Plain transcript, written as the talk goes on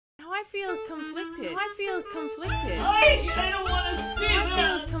I feel conflicted. I feel conflicted. I don't want to see I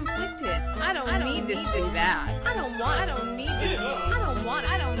that. feel conflicted. I don't need to see that. I don't want. I don't need to. I don't want.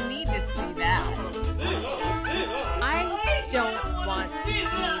 I don't need to see that. I don't want to see that. I don't need to see that. I don't want to see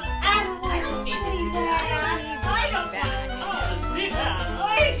that. I don't want to see that.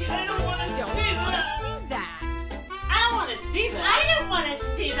 I don't want to see that. I don't want to see that. I don't want to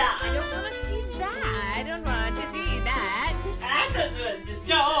see that. I don't want to see that. I don't want to see that.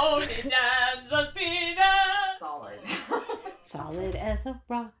 Josephina. Solid. Solid as a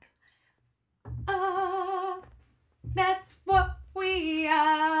rock. Oh, that's what we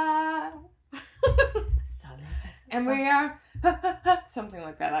are. Solid as a And we are something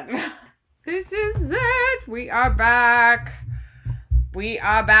like that. I don't know. This is it. We are back. We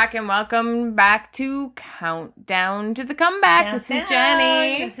are back, and welcome back to Countdown to the Comeback. This is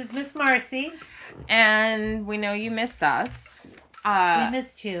Jenny. This is Miss Marcy. And we know you missed us. We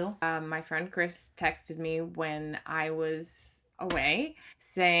missed you. My friend Chris texted me when I was away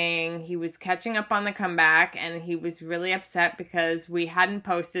saying he was catching up on the comeback and he was really upset because we hadn't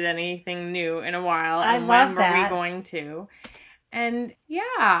posted anything new in a while. I And love when that. were we going to? And yeah,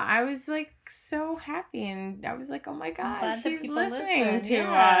 I was like so happy, and I was like, oh my God, glad that he's people listening listen. to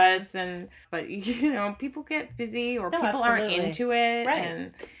Yeah. us. But you know, people get busy or No, people aren't absolutely. into it.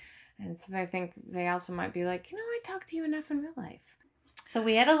 Right. And so I think they also might be like, you know, I talk to you enough in real life. So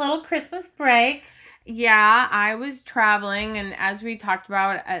we had a little Christmas break. Yeah, I was traveling, and as we talked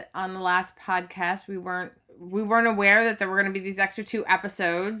about on the last podcast, we weren't aware that there were going to be these extra 2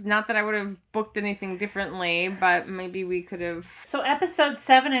 episodes. Not that I would have booked anything differently, but maybe we could have. So episodes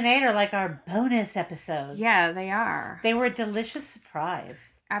 7 and 8 are like our bonus episodes. Yeah, they are. They were a delicious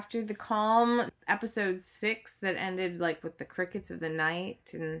surprise. After the calm episode 6 that ended like with the crickets of the night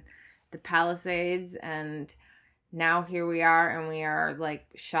and the Palisades, and now here we are, and we are like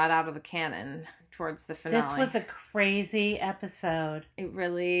shot out of the cannon towards the finale. This was a crazy episode. It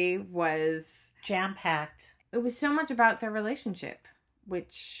really was. Jam-packed. It was so much about their relationship,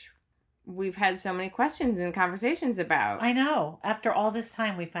 which we've had so many questions and conversations about. I know. After all this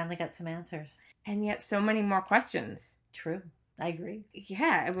time, we finally got some answers. And yet so many more questions. True. I agree.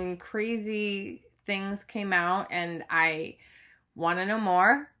 Yeah, I mean, crazy things came out, and I want to know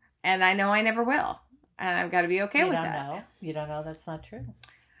more, and I know I never will. And I've got to be okay with that. Know. You don't know that's not true.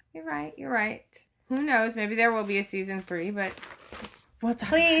 You're right. Who knows? Maybe there will be a season 3, but we'll talk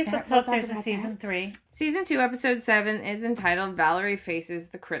Please, about that. let's We'll hope talk there's a about season that. 3. Season 2, episode 7 is entitled Valerie Faces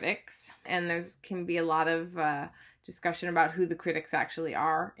the Critics. And there's can be a lot of discussion about who the critics actually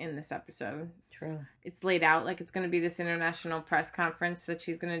are in this episode. True. It's laid out like it's going to be this international press conference that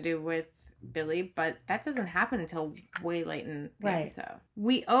she's going to do with Billy, but that doesn't happen until way late in the Right. episode.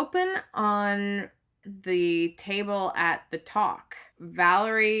 We open on the table at the talk.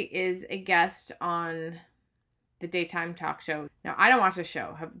 Valerie is a guest on the daytime talk show. Now, I don't watch the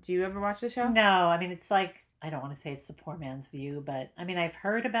show. Do you ever watch the show? No, I mean, it's like, I don't want to say it's the poor man's view, but I mean, I've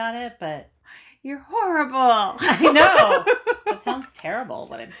heard about it, but You're horrible. I know. That sounds terrible,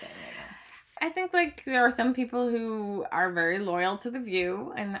 what I'm saying right now. I think like there are some people who are very loyal to The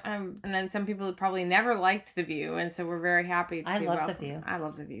View, and then some people who probably never liked The View, and so we're very happy to I love The welcome- View. I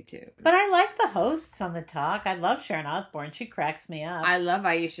love The View too. But I like the hosts on the talk. I love Sharon Osbourne. She cracks me up. I love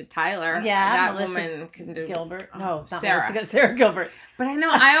Aisha Tyler. Yeah, that Melissa woman can do Gilbert. Oh, No, not Sarah. Sarah Gilbert. But I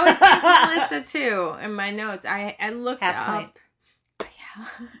know I always think Melissa too. In my notes, I looked Half pint. up.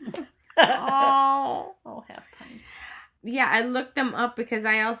 Yeah. Oh. Oh, half pint. Yeah, I looked them up because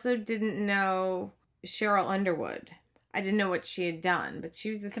I also didn't know Cheryl Underwood. I didn't know what she had done, but she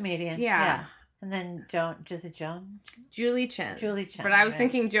was a Comedian. Yeah. And then is it Joan? Julie Chen. Julie Chen. But I was right.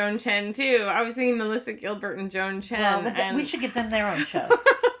 thinking Joan Chen too. I was thinking Melissa Gilbert and Joan Chen. Well, but and... we should give them their own show.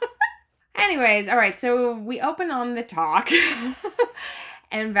 Anyways, all right, so we open on the talk.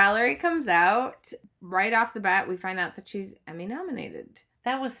 And Valerie comes out. Right off the bat, we find out that she's Emmy nominated.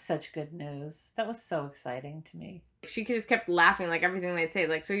 That was such good news. That was so exciting to me. She just kept laughing, like everything they'd say.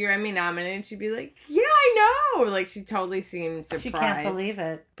 Like, so you're Emmy nominated? She'd be like, yeah, I know. Like, she totally seemed surprised. She can't believe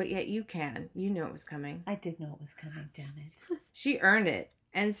it. But yet you can. You knew it was coming. I did know it was coming, damn it. She earned it.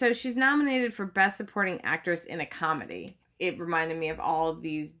 And so she's nominated for Best Supporting Actress in a Comedy. It reminded me of all of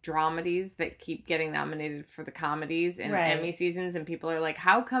these dramedies that keep getting nominated for the comedies in Right. Emmy seasons. And people are like,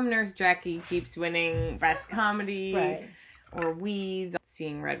 how come Nurse Jackie keeps winning Best Comedy? Right. Or Weeds?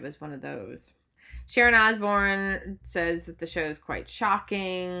 Seeing Red was one of those. Sharon Osbourne says that the show is quite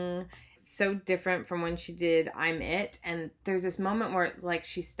shocking. So different from when she did I'm It. And there's this moment where like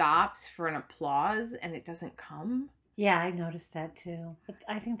she stops for an applause and it doesn't come. Yeah, I noticed that too. But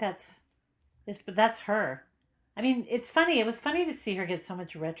I think that's her. I mean, it's funny. It was funny to see her get so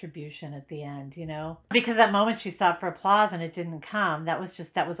much retribution at the end, you know? Because that moment she stopped for applause and it didn't come, that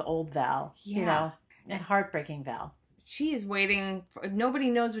was old Val, you know? And heartbreaking Val. She is waiting. Nobody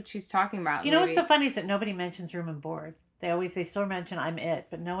knows what she's talking about. You know what's so funny is that nobody mentions room and board. They still mention I'm It,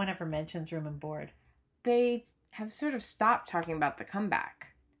 but no one ever mentions room and board. They have sort of stopped talking about the comeback.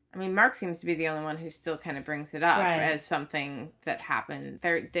 I mean, Mark seems to be the only one who still kind of brings it up as something that happened.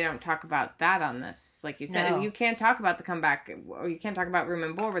 They don't talk about that on this. Like you said, you can't talk about the comeback, or you can't talk about room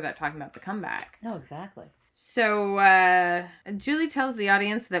and board without talking about the comeback. No, exactly. So Julie tells the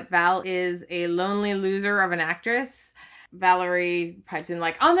audience that Val is a lonely loser of an actress. Valerie pipes in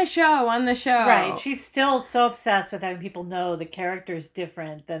like, on the show. Right. She's still so obsessed with having people know the character's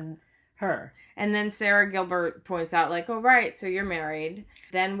different than her. And then Sarah Gilbert points out like, oh, right, so you're married.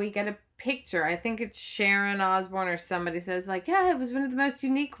 Then we get a picture. I think it's Sharon Osbourne or somebody says like, yeah, it was one of the most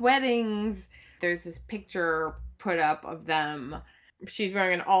unique weddings. There's this picture put up of them. She's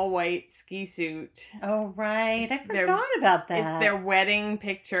wearing an all-white ski suit. Oh, right. I forgot about that. It's their wedding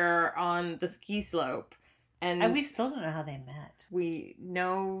picture on the ski slope. And we still don't know how they met. We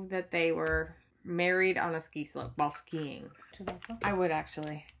know that they were married on a ski slope while skiing. I would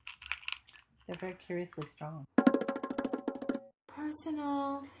actually. They're very curiously strong.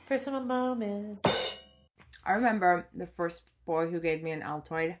 Personal moments. I remember the first boy who gave me an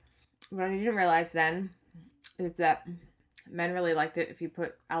Altoid. What I didn't realize then is that men really liked it if you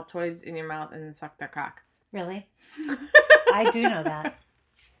put Altoids in your mouth and then sucked their cock. Really? I do know that.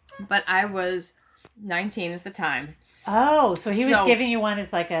 But I was 19 at the time. Oh, so he was giving you one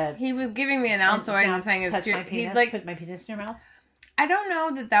as like a... He was giving me an Altoid and saying... He's like... Put my penis in your mouth? I don't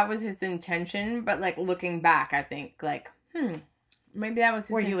know that was his intention, but like looking back, I think like, maybe that was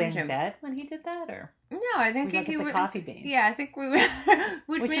his intention. Were you in bed when he did that, or? No, I think he was at the Coffee Bean. Yeah, I think we would.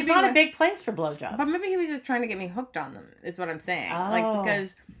 Which is not a big place for blowjobs. But maybe he was just trying to get me hooked on them, is what I'm saying. Oh. Like,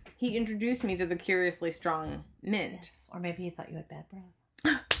 because he introduced me to the Curiously Strong mint. Yes. Or maybe he thought you had bad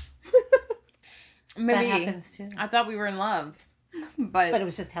breath. Maybe. That happens too. I thought we were in love. But it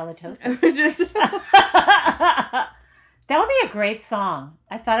was just halitosis. It was just... That would be a great song.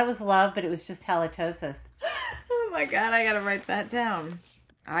 I thought it was love, but it was just halitosis. Oh my God, I gotta write that down.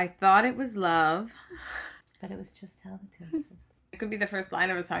 I thought it was love, but it was just halitosis. It could be the first line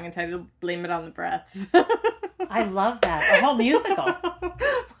of a song entitled Blame It on the Breath. I love that. A whole musical.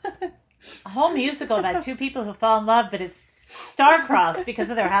 A whole musical about two people who fall in love, but it's star-crossed because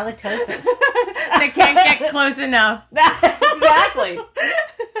of their halitosis. They can't get close enough. Exactly.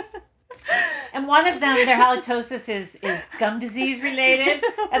 And one of them, their halitosis is gum disease related,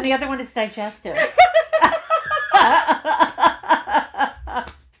 and the other one is digestive.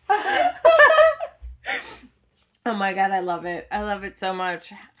 Oh my God, I love it. I love it so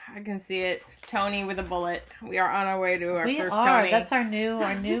much. I can see it. Tony with a bullet. We are on our way to our first Tony. That's our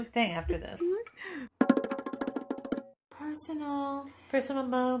new thing after this. Personal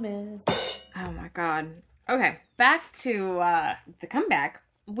moments. Oh my God. Okay, back to the comeback.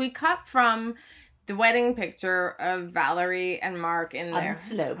 We cut from the wedding picture of Valerie and Mark in there.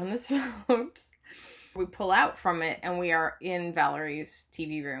 On the slopes. We pull out from it and we are in Valerie's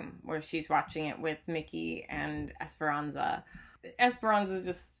TV room where she's watching it with Mickey and Esperanza. Esperanza's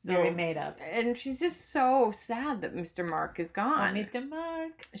just so... very made up. And she's just so sad that Mr. Mark is gone. Mr.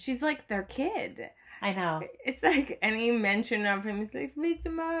 Mark. She's like their kid. I know. It's like any mention of him, it's like,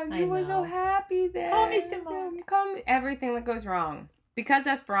 Mr. Mark, you were so happy there. Call Mr. Mark. Call me everything that goes wrong. Because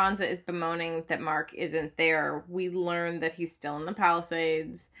Esperanza is bemoaning that Mark isn't there, we learn that he's still in the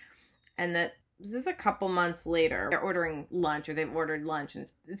Palisades, and that this is a couple months later. They're ordering lunch, or they've ordered lunch,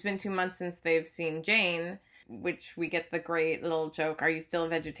 and it's been 2 months since they've seen Jane, which we get the great little joke, are you still a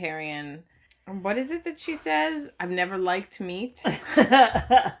vegetarian? What is it that she says? I've never liked meat.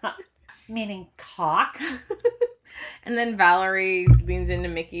 Meaning cock. And then Valerie leans into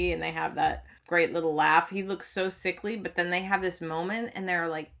Mickey, and they have that great little laugh. He looks so sickly, but then they have this moment, and they're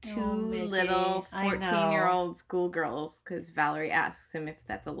like two little 14-year-old schoolgirls, because Valerie asks him if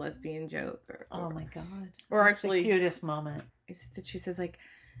that's a lesbian joke. Oh my God. Or that's actually, the cutest moment. Is it that she says like,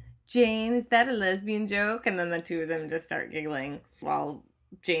 Jane, is that a lesbian joke? And then the two of them just start giggling while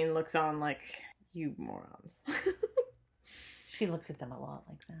Jane looks on like, you morons. She looks at them a lot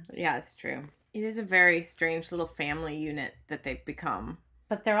like that. Yeah, it's true. It is a very strange little family unit that they've become.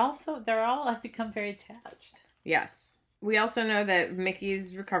 But they're all have become very attached. Yes. We also know that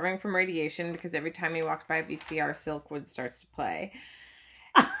Mickey's recovering from radiation because every time he walks by a VCR, Silkwood starts to play.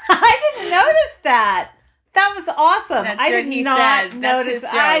 I didn't notice that. That was awesome. That's I what did he not said. notice.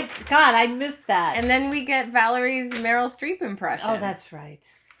 I missed that. And then we get Valerie's Meryl Streep impression. Oh, that's right.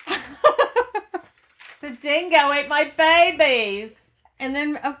 The dingo ate my babies. And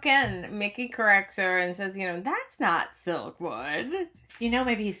then again, Mickey corrects her and says, that's not Silkwood.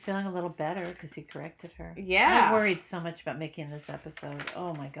 Maybe he's feeling a little better because he corrected her. Yeah. I worried so much about Mickey in this episode.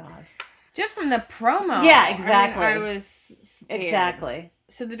 Oh my God. Just from the promo. Yeah, exactly. I was scared. Exactly.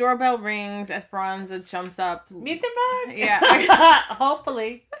 So the doorbell rings. Esperanza jumps up. Meet the Mark. Yeah.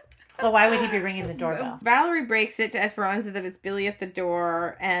 Hopefully. Well, why would he be ringing the doorbell? Valerie breaks it to Esperanza that it's Billy at the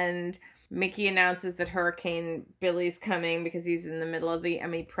door, and Mickey announces that Hurricane Billy's coming because he's in the middle of the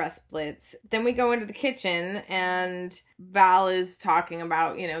Emmy press blitz. Then we go into the kitchen, and Val is talking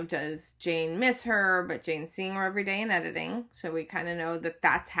about, does Jane miss her? But Jane's seeing her every day in editing, so we kind of know that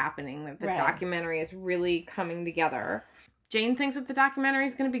that's happening, that the documentary is really coming together. Jane thinks that the documentary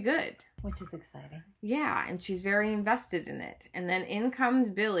is going to be good. Which is exciting. Yeah, and she's very invested in it. And then in comes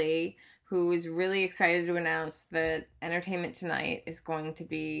Billy, who is really excited to announce that Entertainment Tonight is going to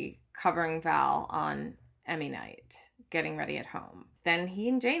be covering Val on Emmy night, getting ready at home. Then he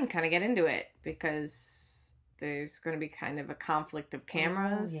and Jane kind of get into it because there's going to be kind of a conflict of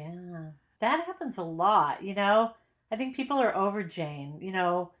cameras. Oh, yeah. That happens a lot, I think people are over Jane,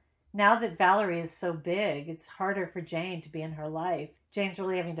 Now that Valerie is so big, it's harder for Jane to be in her life. Jane's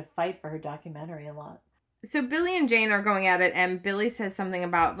really having to fight for her documentary a lot. So Billy and Jane are going at it, and Billy says something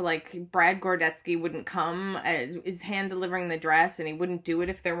about, Brad Gordetsky wouldn't come, is hand delivering the dress, and he wouldn't do it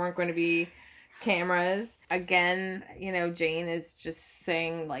if there weren't going to be cameras. Again, Jane is just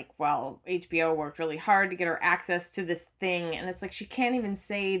saying, HBO worked really hard to get her access to this thing, and it's she can't even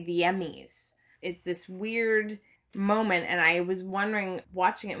say the Emmys. It's this weird moment, and I was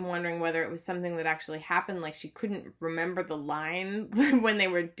watching it and wondering whether it was something that actually happened, she couldn't remember the line when they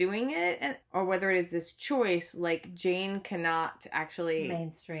were doing it, or whether it is this choice, Jane cannot actually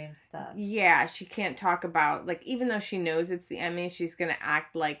mainstream stuff. Yeah, she can't talk about, even though she knows it's the Emmy, she's gonna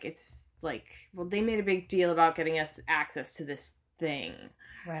act like it's well, they made a big deal about getting us access to this thing,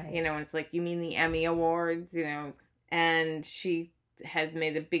 right? And it's you mean the Emmy Awards, and she had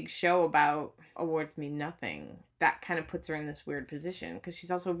made a big show about awards mean nothing. That kind of puts her in this weird position because she's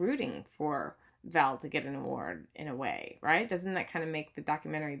also rooting for Val to get an award in a way, right? Doesn't that kind of make the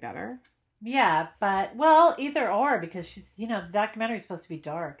documentary better? Yeah, but, either or, because she's, the documentary is supposed to be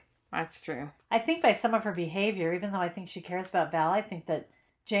dark. That's true. I think by some of her behavior, even though I think she cares about Val, I think that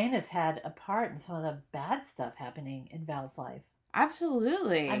Jane has had a part in some of the bad stuff happening in Val's life.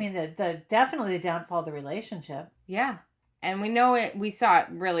 Absolutely. I mean, definitely the downfall of the relationship. Yeah. And we saw it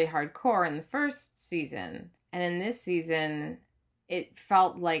really hardcore in the first season. And in this season, it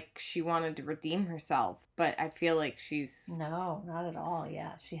felt like she wanted to redeem herself. But I feel like she's... No, not at all.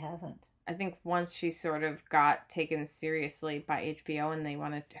 Yeah, she hasn't. I think once she sort of got taken seriously by HBO and they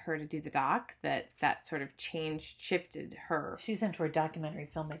wanted her to do the doc, that sort of shifted her. She's into her documentary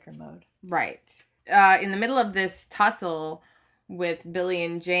filmmaker mode. Right. In the middle of this tussle with Billy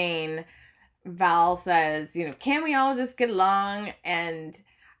and Jane, Val says, can we all just get along? And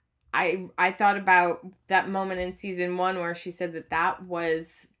I thought about that moment in season 1 where she said that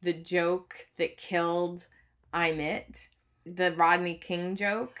was the joke that killed I'm It. The Rodney King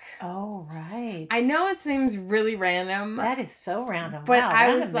joke. Oh, right. I know it seems really random. That is so random. But wow,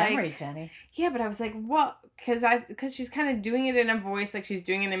 I was memory, Jenny. Yeah, but I was what? Because she's kind of doing it in a voice like she's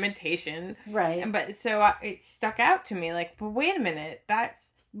doing an imitation. Right. But so it stuck out to me well, wait a minute.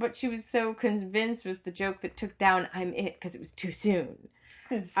 That's what she was so convinced was the joke that took down I'm It because it was too soon.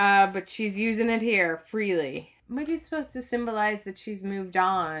 But she's using it here freely. Maybe it's supposed to symbolize that she's moved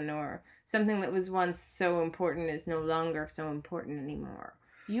on, or something that was once so important is no longer so important anymore.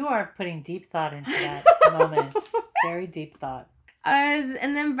 You are putting deep thought into that moment. Very deep thought.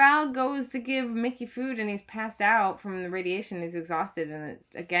 And then Val goes to give Mickey food and he's passed out from the radiation. He's exhausted, and it,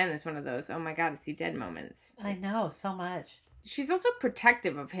 again, is one of those, oh my God, is he dead moments. I know, so much. She's also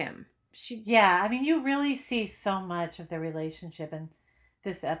protective of him. Yeah, I mean, you really see so much of their relationship in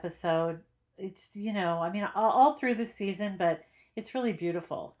this episode. It's, all through the season, but it's really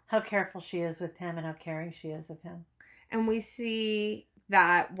beautiful how careful she is with him and how caring she is of him. And we see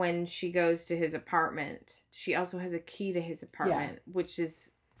that when she goes to his apartment, she also has a key to his apartment, which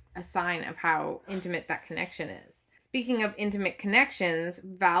is a sign of how intimate that connection is. Speaking of intimate connections,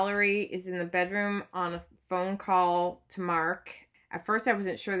 Valerie is in the bedroom on a phone call to Mark. At first, I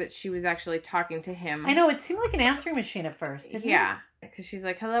wasn't sure that she was actually talking to him. I know, it seemed like an answering machine at first, didn't it? Yeah, because she's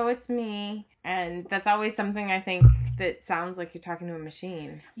like, hello, it's me. And that's always something I think that sounds like you're talking to a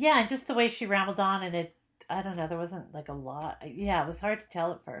machine. Yeah, and just the way she rambled on, and I don't know, there wasn't a lot. Yeah, it was hard to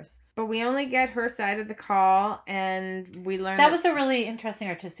tell at first. But we only get her side of the call, and we learn that was a really interesting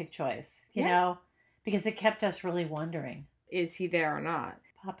artistic choice, you know, because it kept us really wondering. Is he there or not?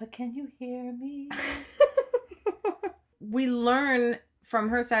 Papa, can you hear me? We learn from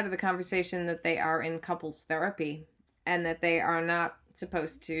her side of the conversation that they are in couples therapy and that they are not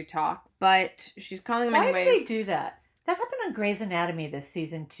supposed to talk, but she's calling him Why anyways. do they do that? That happened on Grey's Anatomy this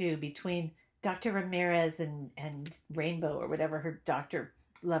season too, between Dr. Ramirez and Rainbow, or whatever her doctor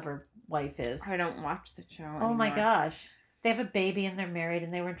lover wife is. I don't watch the show Oh my anymore. gosh. They have a baby and they're married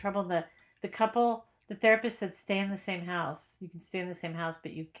and they were in trouble. The couple, the therapist said, stay in the same house. You can stay in the same house,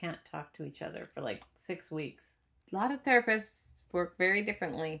 but you can't talk to each other for like 6 weeks. A lot of therapists work very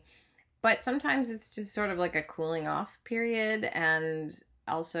differently, but sometimes it's just sort of like a cooling off period, and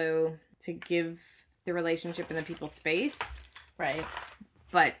also to give the relationship and the people space. Right.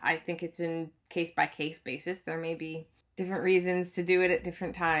 But I think it's in case by case basis. There may be different reasons to do it at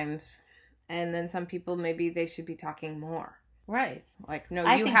different times. And then some people, maybe they should be talking more. Right. Like, no,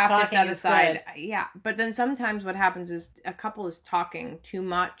 I you think have to talking set is aside. Yeah. But then sometimes what happens is a couple is talking too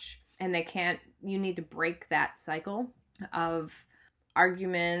much and they can't, you need to break that cycle of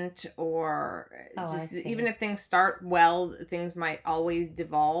argument, or just even if things start well, things might always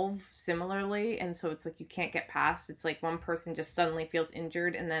devolve similarly. And so it's like you can't get past. It's like one person just suddenly feels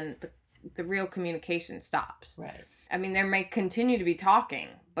injured and then the real communication stops. Right. I mean, there may continue to be talking,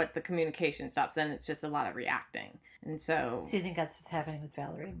 but the communication stops. Then it's just a lot of reacting. And so you think that's what's happening with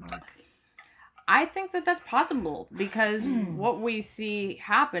Valerie and Mark? I think that that's possible, because what we see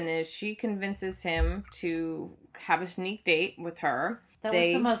happen is she convinces him to have a sneak date with her. That was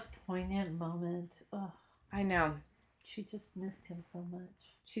the most poignant moment. Oh, I know. She just missed him so much.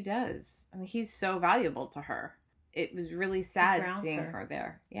 She does. I mean, he's so valuable to her. It was really sad seeing her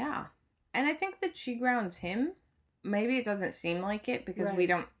there. Yeah. And I think that she grounds him. Maybe it doesn't seem like it because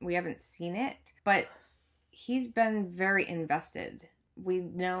we haven't seen it, but he's been very invested. We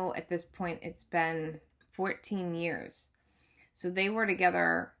know at this point it's been 14 years. So they were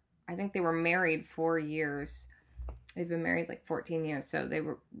together, I think they were married 4 years. They've been married like 14 years. So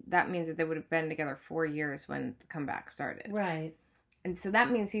that means that they would have been together 4 years when the comeback started. Right. And so that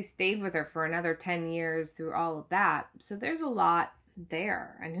means he stayed with her for another 10 years through all of that. So there's a lot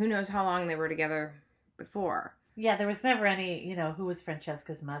there. And who knows how long they were together before. Yeah, there was never any, who was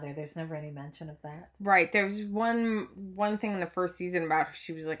Francesca's mother. There's never any mention of that. Right. There's one thing in the first season about her.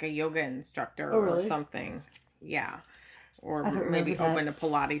 She was like a yoga instructor or something. Yeah. Or maybe opened a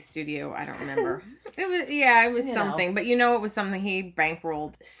Pilates studio. I don't remember. It was something. But it was something he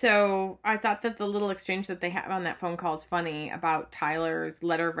bankrolled. So I thought that the little exchange that they have on that phone call is funny about Tyler's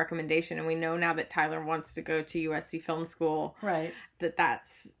letter of recommendation. And we know now that Tyler wants to go to USC Film School. Right.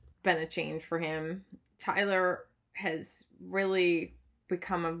 That's been a change for him. Tyler has really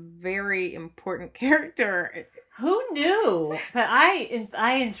become a very important character. Who knew? But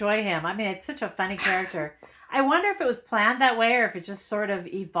I enjoy him. I mean, it's such a funny character. I wonder if it was planned that way or if it just sort of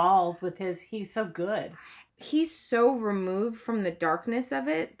evolved with he's so good. He's so removed from the darkness of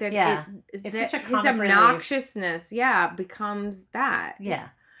it that it's such a his comic obnoxiousness, becomes that. Yeah.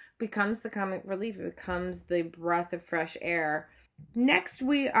 Becomes the comic relief. It becomes the breath of fresh air. Next,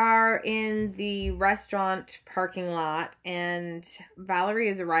 we are in the restaurant parking lot, and Valerie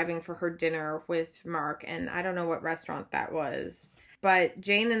is arriving for her dinner with Mark, and I don't know what restaurant that was, but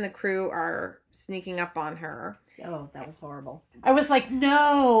Jane and the crew are sneaking up on her. Oh, that was horrible. I was like,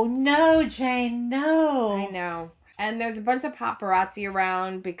 no, Jane, no. I know. And there's a bunch of paparazzi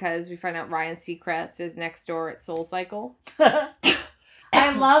around because we find out Ryan Seacrest is next door at SoulCycle.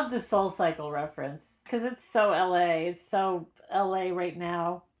 I love the SoulCycle reference because it's so LA. It's so LA right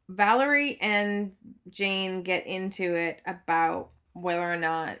now. Valerie and Jane get into it about whether or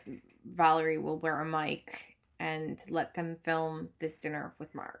not Valerie will wear a mic and let them film this dinner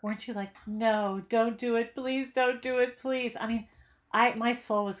with Mark. Weren't you like, no, don't do it. Please don't do it. Please. I mean, my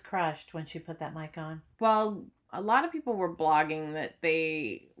soul was crushed when she put that mic on. Well, a lot of people were blogging that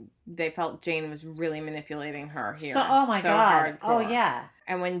they felt Jane was really manipulating her here. Oh my God. Hardcore. Oh yeah.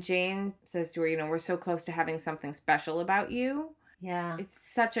 And when Jane says to her, we're so close to having something special about you. Yeah. It's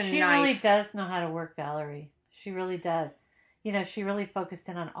such a She really does know how to work Valerie. She really does. She really focused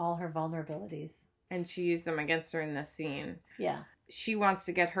in on all her vulnerabilities. And she used them against her in this scene. Yeah. She wants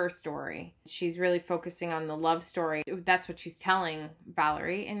to get her story. She's really focusing on the love story. That's what she's telling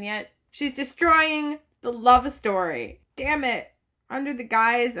Valerie. And yet she's destroying the love story. Damn it. Under the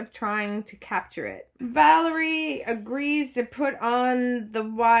guise of trying to capture it. Valerie agrees to put on The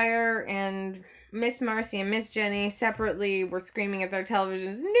Wire, and Miss Marcy and Miss Jenny separately were screaming at their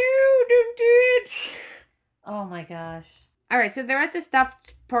televisions, no, don't do it. Oh my gosh. All right, so they're at the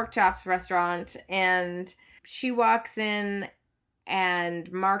Stuffed Pork Chops restaurant, and she walks in, and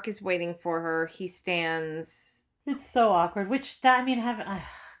Mark is waiting for her. He stands It's so awkward. Which, I mean, God,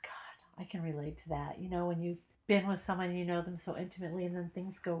 I can relate to that. You know, when you've been with someone, you know them so intimately, and then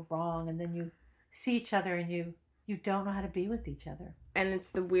things go wrong, and then you see each other, and you don't know how to be with each other. And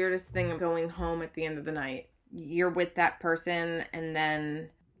it's the weirdest thing of going home at the end of the night. You're with that person, and then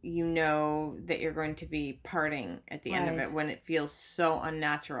you know that you're going to be parting at the end of it when it feels so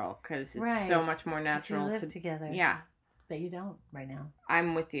unnatural because it's so much more natural to live together. Yeah. That you don't right now.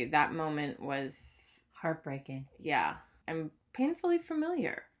 I'm with you. That moment was heartbreaking. Yeah. And painfully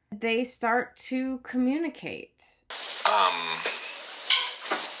familiar. They start to communicate.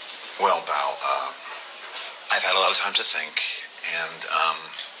 Well, Val, I've had a lot of time to think, and,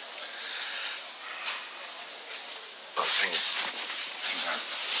 well, things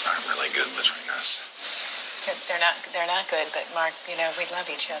aren't really good between us. They're not good, but Mark, you know, we love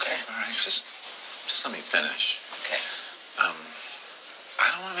each other. Okay, all right, just let me finish. Okay. I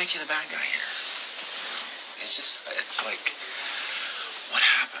don't want to make you the bad guy here. It's like, what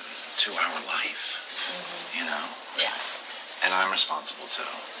happened to our life, you know? Yeah. And I'm responsible, too.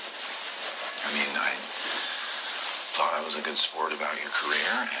 I mean, I thought I was a good sport about your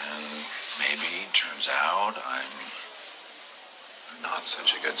career, and maybe, turns out, I'm not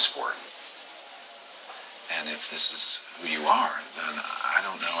such a good sport. And if this is who you are, then I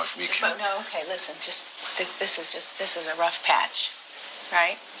don't know if we can... No, okay, listen, this is a rough patch,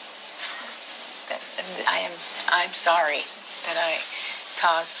 right? I'm sorry that I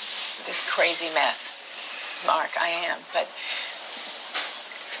caused this crazy mess, Mark, I am, but,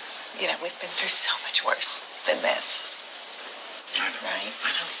 you know, we've been through so much worse than this. I know. Right?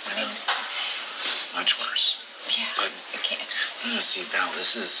 I know. Much worse. Yeah, but you can't. No, see, Val,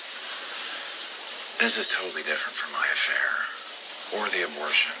 this is totally different from my affair. Or the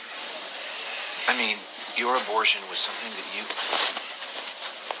abortion. I mean, your abortion was something that you...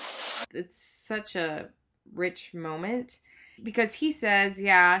 It's such a rich moment. Because he says,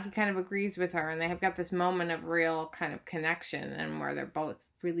 yeah, he kind of agrees with her. And they have got this moment of real kind of connection. And where they're both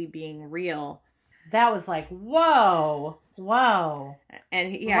really being real. That was like, whoa.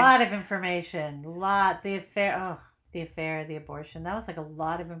 And a lot of information. The affair, the abortion. That was like a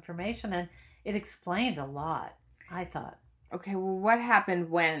lot of information. And it explained a lot, I thought. Okay, well, what happened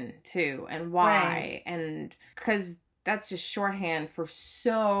when, too, and why? Right. And because that's just shorthand for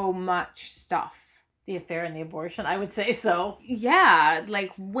so much stuff. The affair and the abortion, I would say so. Yeah,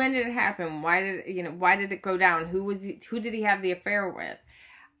 like, when did it happen? Why did it go down? Who did he have the affair with?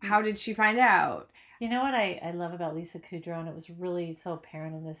 How did she find out? You know what I love about Lisa Kudrow, and it was really so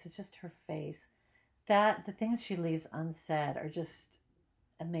apparent in this, it's just her face. The things she leaves unsaid are just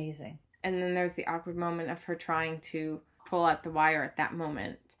amazing. And then there's the awkward moment of her trying to pull out the wire at that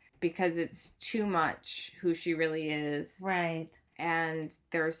moment because it's too much who she really is. Right. And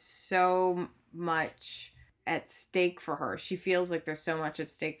there's so much at stake for her. She feels like there's so much at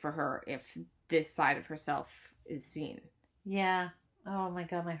stake for her if this side of herself is seen. Yeah. Oh my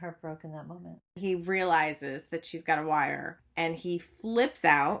God, my heart broke in that moment. He realizes that she's got a wire and he flips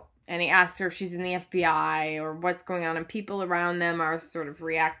out. And he asks her if she's in the FBI or what's going on. And people around them are sort of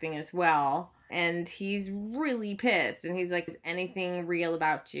reacting as well. And he's really pissed. And he's like, is anything real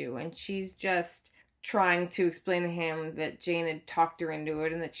about you? And she's just trying to explain to him that Jane had talked her into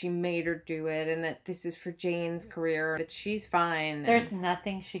it. And that she made her do it. And that this is for Jane's career. That she's fine. There's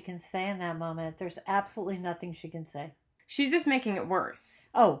nothing she can say in that moment. There's absolutely nothing she can say. She's just making it worse.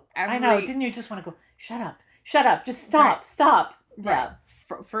 Oh, I know. Didn't you just want to go, shut up. Just stop. Right. Stop. Right. Yeah.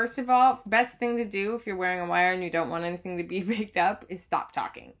 First of all, best thing to do if you're wearing a wire and you don't want anything to be picked up is stop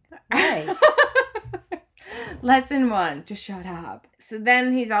talking. Right. Lesson 1, just shut up. So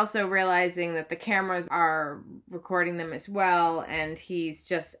then he's also realizing that the cameras are recording them as well, and he's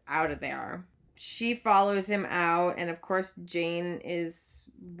just out of there. She follows him out, and of course Jane is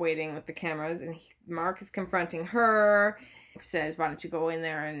waiting with the cameras, and Mark is confronting her. Says, why don't you go in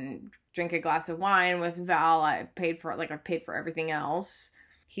there and drink a glass of wine with Val? I paid for everything else.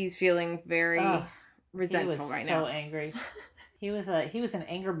 He's feeling very resentful right now. He was so angry. He was an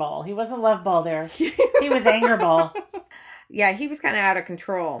anger ball. He wasn't love ball there. He was anger ball. Yeah, he was kind of out of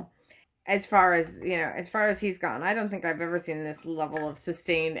control as far as he's gone. I don't think I've ever seen this level of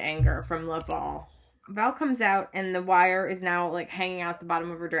sustained anger from Love Ball. Val comes out and the wire is now like hanging out the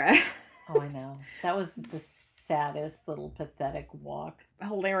bottom of her dress. Oh, I know. That was the saddest little pathetic walk.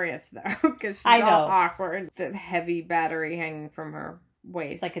 Hilarious though, because she's all awkward. The heavy battery hanging from her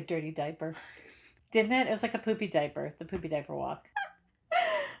waist. Like a dirty diaper. Didn't it? It was like a poopy diaper. The poopy diaper walk.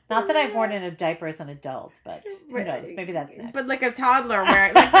 Not that I've worn in a diaper as an adult, but who knows? Maybe that's next. But like a toddler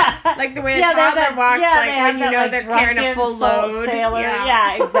wearing, like the way a toddler walks, like when you know they're carrying a full load.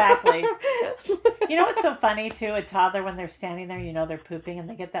 Yeah, exactly. You know what's so funny, too? A toddler, when they're standing there, you know they're pooping, and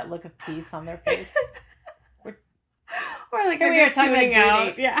they get that look of peace on their face. Or like Here we they're are talking tuning about out.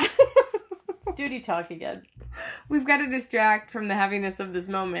 duty. Yeah. It's duty talk again. We've got to distract from the heaviness of this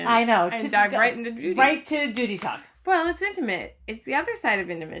moment. I know. And dive right into duty. Right to duty talk. Well, it's intimate. It's the other side of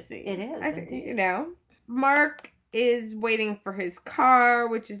intimacy. It is, indeed. You know, Mark is waiting for his car,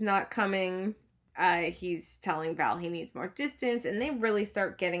 which is not coming. He's telling Val he needs more distance, and they really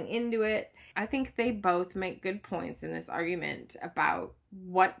start getting into it. I think they both make good points in this argument about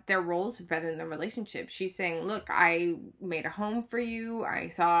what their roles have been in the relationship. She's saying, look, I made a home for you. I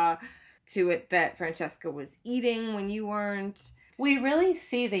saw to it that Francesca was eating when you weren't. We really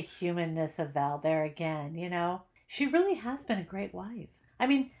see the humanness of Val there again, you know? She really has been a great wife. I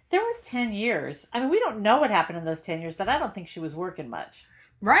mean, there was 10 years. I mean, we don't know what happened in those 10 years, but I don't think she was working much.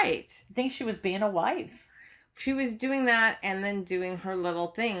 Right. I think she was being a wife. She was doing that and then doing her little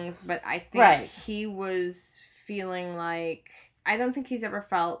things, but I think he was feeling like, I don't think he's ever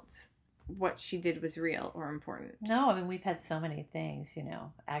felt what she did was real or important. No, I mean, we've had so many things, you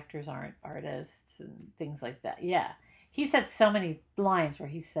know, actors aren't artists and things like that. Yeah. He's had so many lines where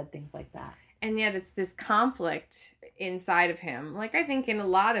he said things like that. And yet it's this conflict inside of him, like I think in a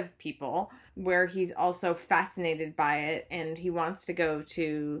lot of people, where he's also fascinated by it and he wants to go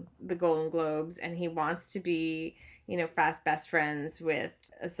to the Golden Globes and he wants to be, you know, fast best friends with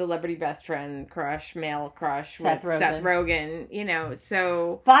a celebrity best friend crush, male crush with Seth Rogen, you know,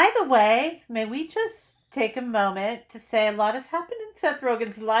 so. By the way, may we just take a moment to say a lot has happened in Seth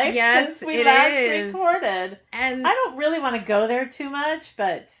Rogen's life since we last recorded. And I don't really want to go there too much,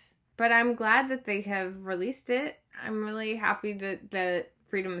 but I'm glad that they have released it. I'm really happy that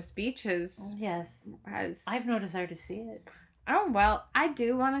freedom of speech has. I have no desire to see it. Oh, well, I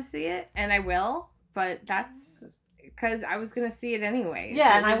do want to see it, and I will, but that's because I was going to see it anyway.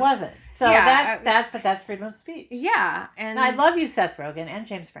 Yeah, and I wasn't. So yeah, that's freedom of speech. Yeah. And I love you, Seth Rogen, and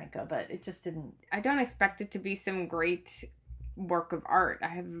James Franco, but it just didn't. I don't expect it to be some great work of art. I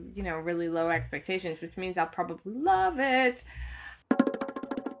have, you know, really low expectations, which means I'll probably love it.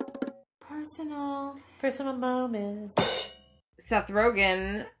 Personal moments. Seth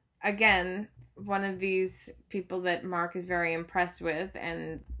Rogen, again, one of these people that Mark is very impressed with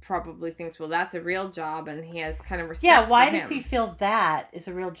and probably thinks, well, that's a real job, and he has kind of respect for him. Yeah, why does he feel that is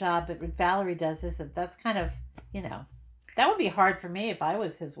a real job, but what Valerie does isn't? That's kind of, you know, that would be hard for me if I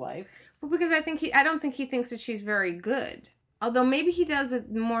was his wife. Well, because I don't think he thinks that she's very good. Although maybe he does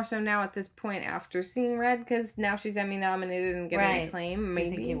it more so now at this point after seeing Red, because now she's Emmy nominated and getting acclaim. Do you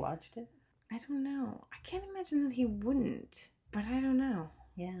think he watched it? I don't know. I can't imagine that he wouldn't, but I don't know.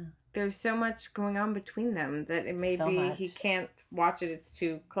 Yeah. There's so much going on between them that it may be he can't watch it. It's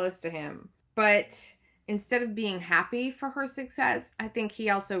too close to him. But instead of being happy for her success, I think he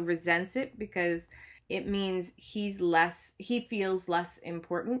also resents it because it means he feels less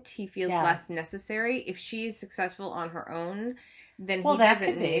important. He feels less necessary. If she is successful on her own, then he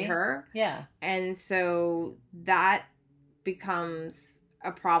doesn't need her. Yeah. And so that becomes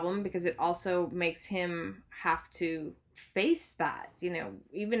a problem because it also makes him have to face that, you know,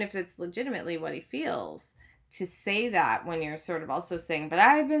 even if it's legitimately what he feels, to say that when you're sort of also saying, but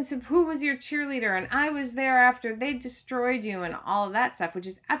who was your cheerleader and I was there after they destroyed you and all of that stuff, which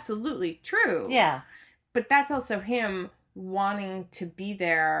is absolutely true. Yeah. But that's also him wanting to be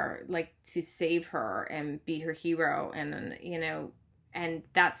there, like to save her and be her hero and, you know, and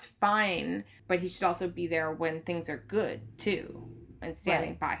that's fine, but he should also be there when things are good too. And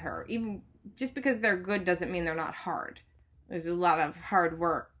standing by her. Even just because they're good doesn't mean they're not hard. There's a lot of hard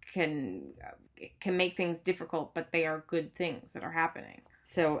work can make things difficult, but they are good things that are happening.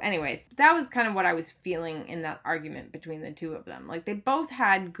 So anyways, that was kind of what I was feeling in that argument between the two of them. Like they both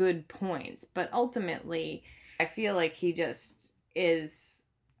had good points, but ultimately I feel like he just is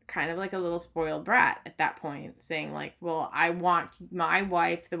kind of like a little spoiled brat at that point, saying like, well, I want my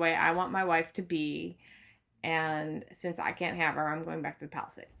wife the way I want my wife to be. And since I can't have her, I'm going back to the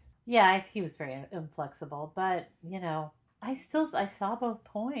Palisades. Yeah, he was very inflexible. But, you know, I saw both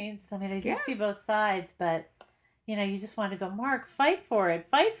points. I mean, I did see both sides. But, you know, you just wanted to go, Mark, fight for it,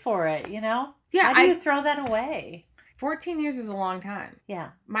 you know? Yeah. How do you throw that away? 14 years is a long time. Yeah.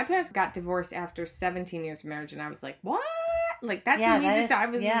 My parents got divorced after 17 years of marriage. And I was like, what? Like, that's when we just... I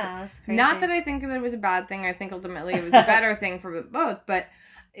was... Yeah, that's crazy. Not that I think that it was a bad thing. I think ultimately it was a better thing for both. But...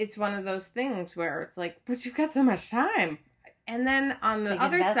 it's one of those things where it's like, but you've got so much time. And then on the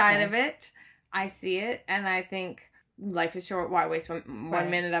other side of it, I see it and I think life is short. Why waste one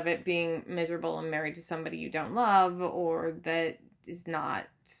minute of it being miserable and married to somebody you don't love or that is not,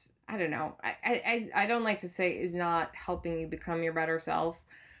 I don't know. I don't like to say is not helping you become your better self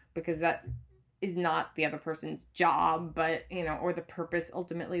because that is not the other person's job, but, you know, or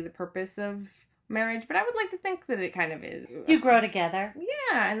ultimately the purpose of marriage. But I would like to think that it kind of is. You grow together.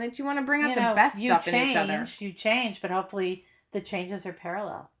 Yeah, and that you want to bring out the best stuff in each other. You change, but hopefully the changes are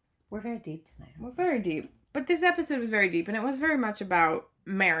parallel. We're very deep tonight. We're very deep. But this episode was very deep, and it was very much about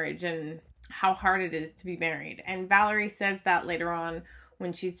marriage and how hard it is to be married. And Valerie says that later on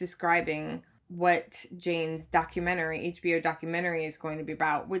when she's describing what Jane's HBO documentary is going to be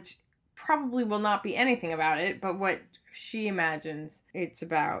about, which probably will not be anything about it, but what she imagines it's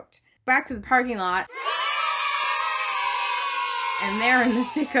about. Back to the parking lot. And there in the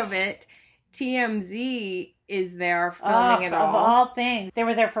thick of it, TMZ is there filming it all. Of all things. They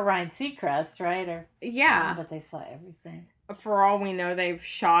were there for Ryan Seacrest, right? Yeah. But they saw everything. For all we know, they've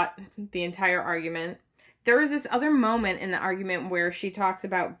shot the entire argument. There is this other moment in the argument where she talks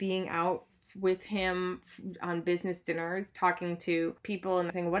about being out with him on business dinners, talking to people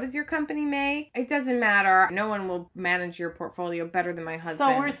and saying, what does your company make? It doesn't matter. No one will manage your portfolio better than my husband.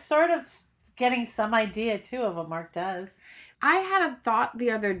 So we're sort of getting some idea, too, of what Mark does. I had a thought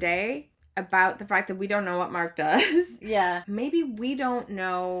the other day about the fact that we don't know what Mark does. Yeah. Maybe we don't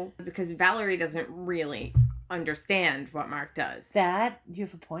know because Valerie doesn't really understand what Mark does. You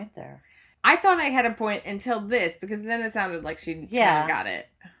have a point there. I thought I had a point until this, because then it sounded like she kind of got it.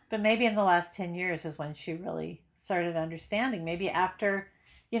 But maybe in the last 10 years is when she really started understanding. Maybe after,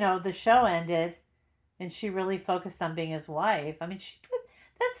 the show ended and she really focused on being his wife. I mean,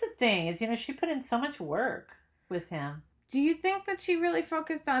 that's the thing is, she put in so much work with him. Do you think that she really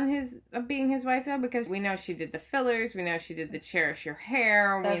focused on being his wife, though? Because we know she did the fillers. We know she did the Cherish Your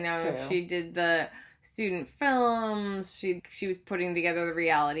Hair. That's we know true. She did the student films. She was putting together the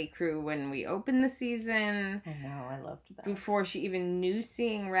reality crew when we opened the season. I know, I loved that. Before she even knew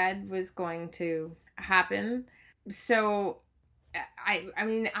Seeing Red was going to happen. So, I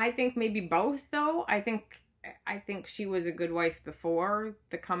mean, I think maybe both, though. I think she was a good wife before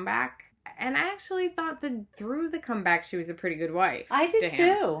the comeback. And I actually thought that through the comeback, she was a pretty good wife. I did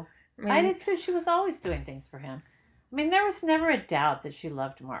too. I did too. She was always doing things for him. I mean, there was never a doubt that she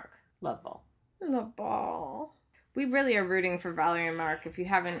loved Mark. Loveball. We really are rooting for Valerie and Mark, if you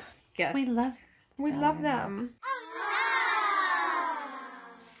haven't guessed. We love them.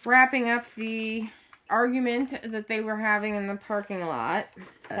 Wrapping up the argument that they were having in the parking lot.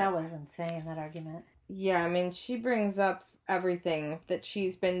 That was insane, that argument. Yeah, I mean, she brings up everything that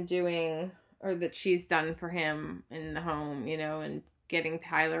she's been doing or that she's done for him in the home, and getting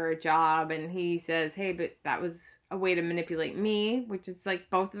Tyler a job. And he says, hey, but that was a way to manipulate me, which is like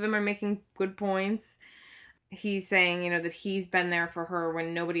both of them are making good points. He's saying, that he's been there for her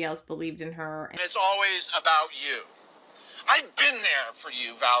when nobody else believed in her. And it's always about you. I've been there for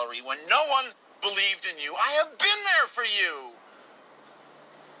you, Valerie, when no one believed in you. I have been there for you.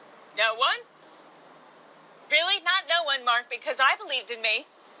 No one? Really? Not no one, Mark, because I believed in me.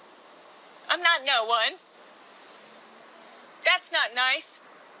 I'm not no one. That's not nice.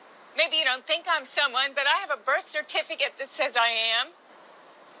 Maybe you don't think I'm someone, but I have a birth certificate that says I am.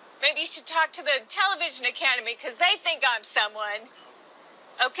 Maybe you should talk to the Television Academy, because they think I'm someone.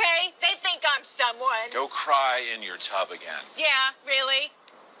 Okay? They think I'm someone. Go cry in your tub again. Yeah, really?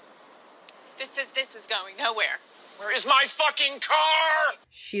 This is going nowhere. Where is my fucking car?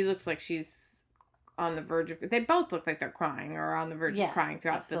 She looks like she's on the verge of... They both look like they're crying or on the verge of crying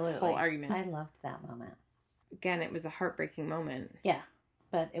throughout this whole argument. I loved that moment. Again, it was a heartbreaking moment. Yeah,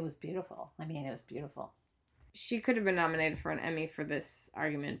 but it was beautiful. I mean, it was beautiful. She could have been nominated for an Emmy for this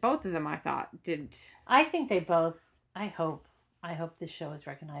argument. Both of them, I thought, did. I think they both... I hope this show is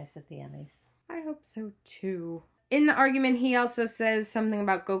recognized at the Emmys. I hope so, too. In the argument, he also says something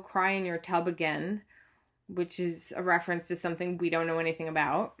about go cry in your tub again, which is a reference to something we don't know anything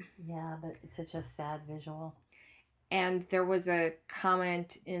about. Yeah, but it's such a sad visual. And there was a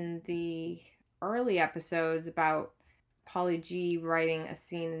comment in the early episodes about Pauly G writing a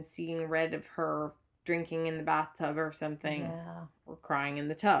scene in Seeing Red of her drinking in the bathtub or something. Yeah. Or crying in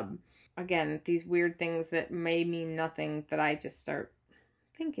the tub. Again, these weird things that may mean nothing that I just start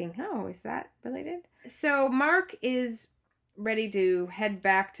thinking, oh, is that related? So Mark is ready to head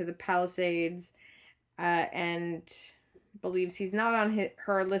back to the Palisades and believes he's not on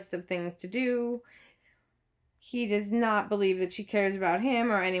her list of things to do. He does not believe that she cares about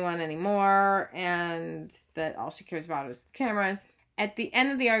him or anyone anymore, and that all she cares about is the cameras. At the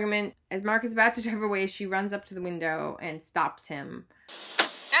end of the argument, as Mark is about to drive away, she runs up to the window and stops him.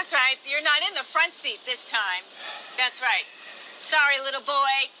 That's right. You're not in the front seat this time. That's right. Sorry, little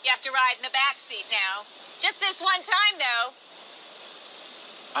boy. You have to ride in the back seat now. Just this one time, though.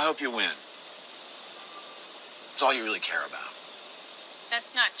 I hope you win. It's all you really care about.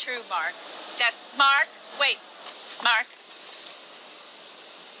 That's not true, Mark. That's Mark. Wait, Mark.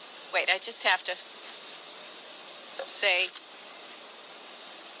 Wait, I just have to say,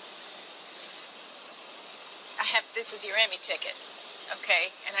 this is your Emmy ticket,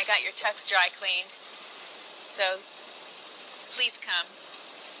 okay? And I got your tux dry cleaned. So, please come.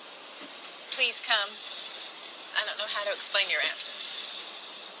 Please come. I don't know how to explain your absence.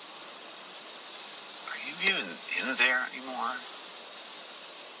 Are you even in there anymore?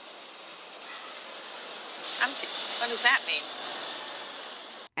 What does that mean?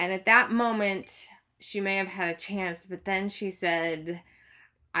 And at that moment, she may have had a chance, but then she said,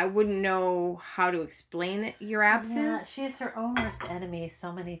 I wouldn't know how to explain it, your absence. Yeah, she's her own worst enemy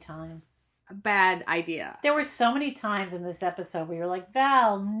so many times. A bad idea. There were so many times in this episode where you're like,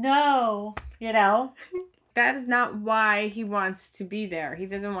 Val, no, you know? That is not why he wants to be there. He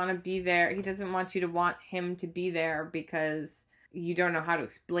doesn't want to be there. He doesn't want you to want him to be there because you don't know how to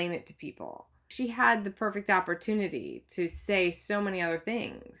explain it to people. She had the perfect opportunity to say so many other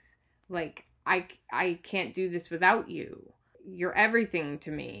things. Like, I can't do this without you. You're everything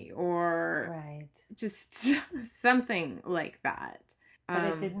to me. Or right. Just something like that. But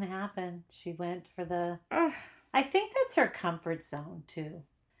it didn't happen. She went for the... Ugh. I think that's her comfort zone, too.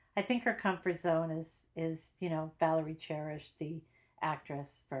 I think her comfort zone is Valerie Cherish, the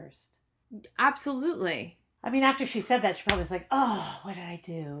actress, first. Absolutely. I mean, after she said that, she probably was like, oh, what did I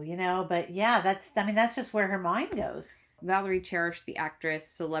do? But yeah, that's just where her mind goes. Valerie Cherish, the actress,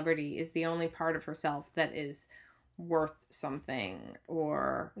 celebrity, is the only part of herself that is worth something,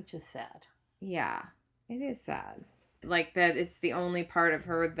 or... Which is sad. Yeah, it is sad. Like that it's the only part of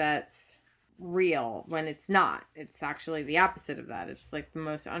her that's real when it's not. It's actually the opposite of that. It's like the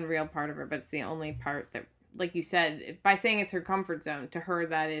most unreal part of her, but it's the only part that, like you said, by saying it's her comfort zone, to her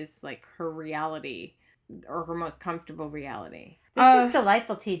that is like her reality, or her most comfortable reality. This is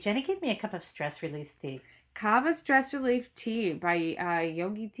delightful tea. Jenny gave me a cup of stress release tea. Kava Stress Relief Tea by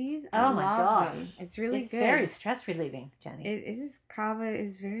Yogi Teas. Oh my god, it's really it's good. It's very stress relieving, Jenny. It is. Kava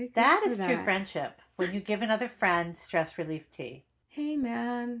is very good. That is true friendship. When you give another friend stress relief tea. Hey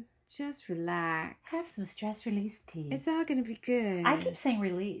man, just relax. Have some stress release tea. It's all gonna be good. I keep saying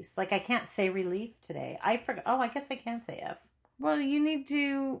release. Like I can't say relief today. I forgot. Oh, I guess I can say F. Well, you need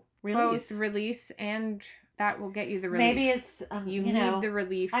to both release, and that will get you the relief. Maybe it's you need the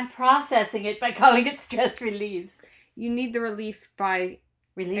relief. I'm processing it by calling it stress release. You need the relief by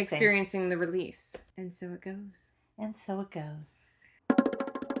releasing, experiencing the release, and so it goes. And so it goes.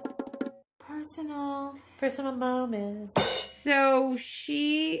 Personal moments. So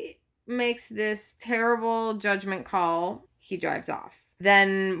she makes this terrible judgment call. He drives off.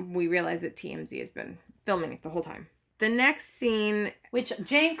 Then we realize that TMZ has been filming it the whole time. The next scene, which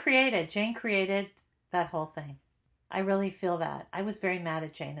Jane created. Jane created that whole thing. I really feel that. I was very mad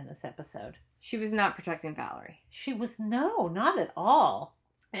at Jane in this episode. She was not protecting Valerie. She was, no, not at all.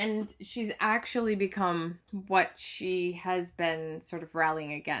 And she's actually become what she has been sort of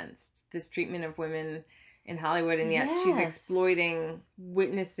rallying against. This treatment of women in Hollywood. And yet she's exploiting,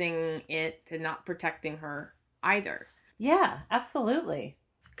 witnessing it, and not protecting her either. Yeah, absolutely.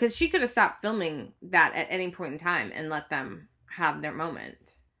 Because she could have stopped filming that at any point in time and let them have their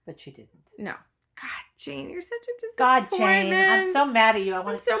moment. But she didn't. No. God, Jane, you're such a disappointment. God, Jane, I'm so mad at you.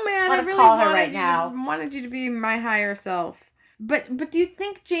 I'm so mad. I really call her right now. Wanted you to be my higher self. But do you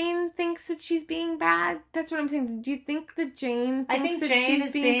think Jane thinks that she's being bad? That's what I'm saying. Do you think that Jane thinks that Jane she's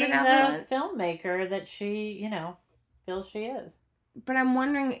is being benevolent? the filmmaker that she, feels she is. But I'm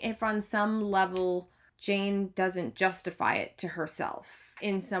wondering if on some level Jane doesn't justify it to herself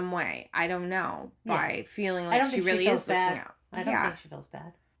in some way. I don't know. By feeling like she really is looking out. I don't think she feels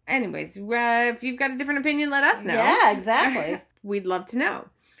bad. Anyways, if you've got a different opinion, let us know. Yeah, exactly. We'd love to know.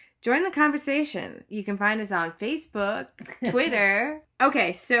 Join the conversation. You can find us on Facebook, Twitter.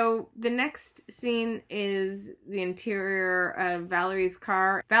 Okay, so the next scene is the interior of Valerie's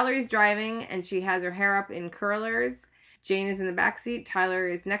car. Valerie's driving, and she has her hair up in curlers. Jane is in the backseat. Tyler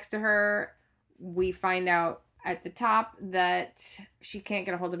is next to her. We find out at the top that she can't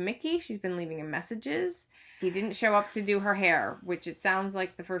get a hold of Mickey. She's been leaving him messages. He didn't show up to do her hair, which it sounds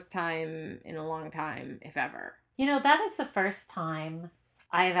like the first time in a long time, if ever. That is the first time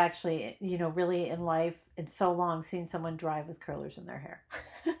I have actually, really in life, in so long, seen someone drive with curlers in their hair.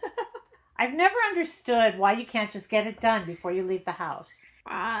 I've never understood why you can't just get it done before you leave the house.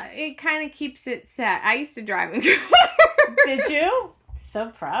 It kind of keeps it set. I used to drive in curlers. Did you? So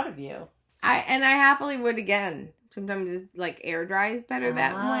proud of you. I happily would again. Sometimes it's like air dries better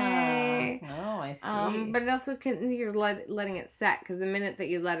that way. Oh, I I see. But it also you're letting it set, because the minute that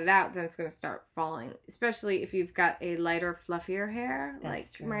you let it out, then it's going to start falling. Especially if you've got a lighter, fluffier hair. That's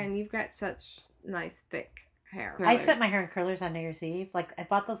true. Marianne, you've got such nice, thick hair. I set my hair in curlers on New Year's Eve. Like, I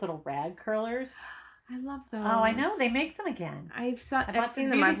bought those little rag curlers. I love those. Oh, I know. They make them again. I've bought seen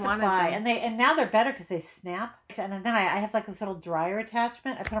the them. Beauty I've wanted Supply, them. and now they're better because they snap. And then I have like this little dryer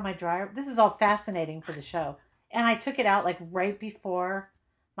attachment. I put on my dryer. This is all fascinating for the show. And I took it out like right before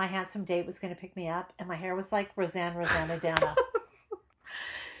my handsome date was going to pick me up, and my hair was like Rosanna Dana.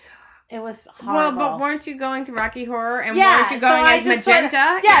 It was horrible. Well, but weren't you going to Rocky Horror, and Yeah, weren't you going as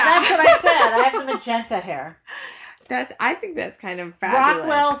magenta? That's what I said. I have the magenta hair. I think that's kind of fabulous.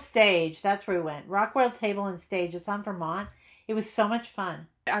 Rockwell Stage. That's where we went. Rockwell Table and Stage. It's on Vermont. It was so much fun.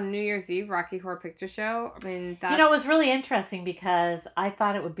 On New Year's Eve, Rocky Horror Picture Show. I mean, that's... You know, it was really interesting because I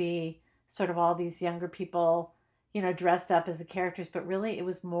thought it would be sort of all these younger people, you know, dressed up as the characters, but really it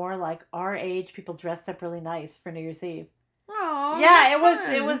was more like our age people dressed up really nice for New Year's Eve. Oh, yeah, it was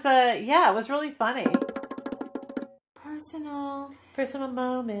really funny. Personal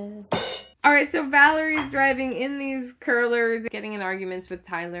moments. All right, so Valerie's driving in these curlers, getting in arguments with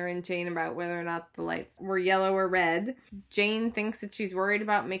Tyler and Jane about whether or not the lights were yellow or red. Jane thinks that she's worried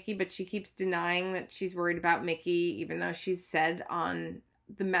about Mickey, but she keeps denying that she's worried about Mickey, even though she's said on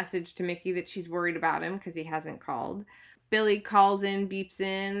the message to Mickey that she's worried about him because he hasn't called. Billy calls in, beeps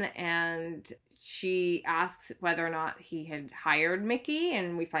in, and she asks whether or not he had hired Mickey,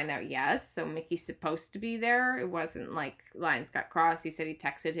 and we find out yes. So Mickey's supposed to be there. It wasn't like lines got crossed. He said he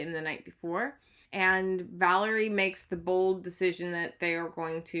texted him the night before. And Valerie makes the bold decision that they are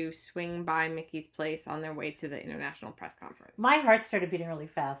going to swing by Mickey's place on their way to the International Press Conference. My heart started beating really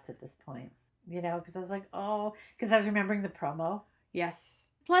fast at this point, you know, because I was like, oh, because I was remembering the promo. Yes.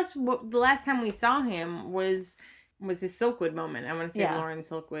 Plus, the last time we saw him was his Silkwood moment. I want to say Lauren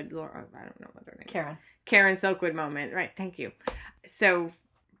Silkwood. I don't know what her name is. Karen Silkwood moment. Right. Thank you. So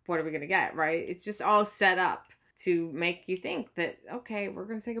what are we going to get? Right. It's just all set up to make you think that, okay, we're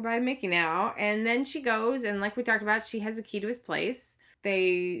going to say goodbye to Mickey now. And then she goes, and like we talked about, she has a key to his place.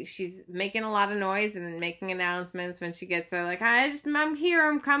 She's making a lot of noise and making announcements when she gets there. Like, I'm here.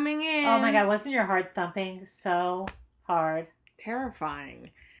 I'm coming in. Oh my God. Wasn't your heart thumping so hard? Terrifying.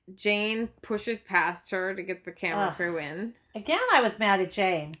 Jane pushes past her to get the camera crew in. Again, I was mad at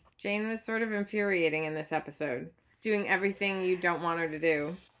Jane. Jane was sort of infuriating in this episode. Doing everything you don't want her to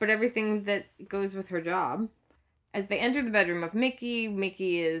do, but everything that goes with her job. As they enter the bedroom of Mickey,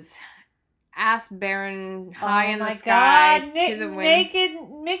 Mickey is ass barren high in the sky to the wind. Naked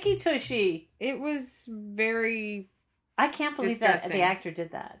Mickey Tushy. It was very I can't believe disgusting. that the actor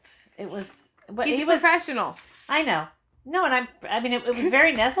did that. It was... He's a professional. I know. No, and I mean, it was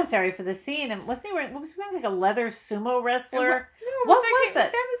very necessary for the scene. And was he wearing like a leather sumo wrestler? What was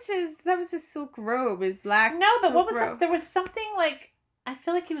it? That was his silk robe, his black. No, but what was robe. it? There was something like, I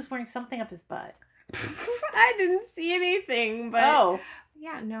feel like he was wearing something up his butt. I didn't see anything, but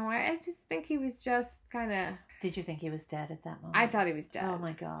yeah, no, I just think he was just kind of. Did you think he was dead at that moment? I thought he was dead. Oh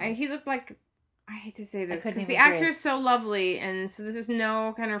my God! And he looked like. I hate to say this because the agree. actor is so lovely, and so this is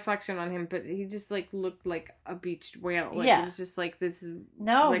no kind of reflection on him, but he just like looked like a beached whale. Like, it was just like this.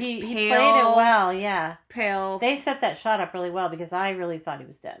 No, like, he pale, played it well. Yeah, pale. They set that shot up really well because I really thought he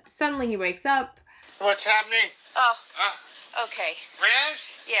was dead. Suddenly he wakes up. What's happening? Oh, okay. Red?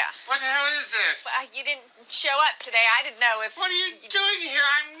 Yeah. What the hell is this? Well, you didn't show up today. I didn't know if... What are you doing here?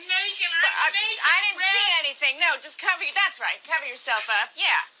 I'm naked. I'm naked. I didn't Red. see anything. No, just cover you. That's right. Cover yourself up.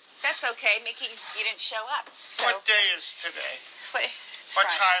 Yeah. That's okay, Mickey. You didn't show up. So, What day is today? It's What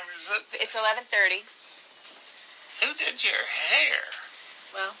Friday. time is it? It's 11:30. Who did your hair?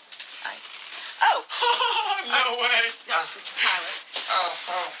 Well, Oh! No way. No, Tyler.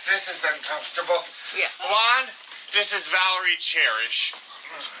 Oh, this is uncomfortable. Yeah. Juan, this is Valerie Cherish.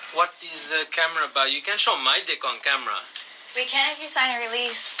 What is the camera about? You can show my dick on camera. We can if you sign a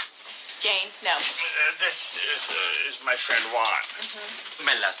release. Jane, no. This is my friend Juan.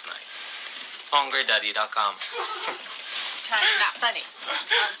 Met last night. HungryDaddy.com. Tyler, not funny.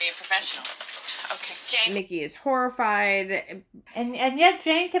 I'll be a professional. Okay, Jane. Mickey is horrified. And yet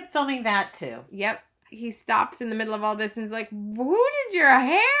Jane kept filming that too. Yep. He stops in the middle of all this and is like, who did your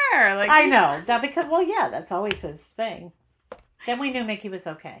hair? Like, I know. That because, well, yeah, that's always his thing. Then we knew Mickey was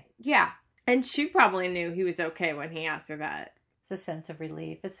okay. Yeah. And she probably knew he was okay when he asked her that. It's a sense of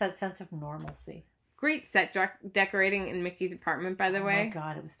relief. It's that sense of normalcy. Great set decorating in Mickey's apartment, by the way. Oh my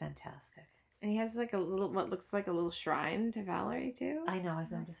God, it was fantastic. And he has like a little, what looks like a little shrine to Valerie, too. I know,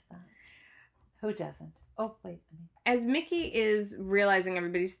 I've noticed that. Who doesn't? Oh, wait. As Mickey is realizing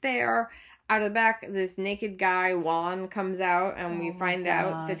everybody's there, out of the back, this naked guy, Juan, comes out, and we find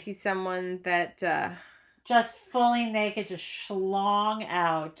out that he's someone that... just fully naked, just schlong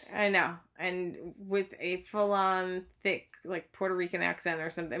out. I know. And with a full-on thick, like, Puerto Rican accent or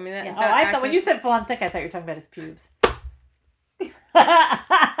something. I mean, Yeah. I thought when you said full-on thick, I thought you were talking about his pubes.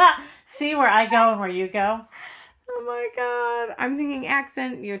 See where I go and where you go? Oh my God. I'm thinking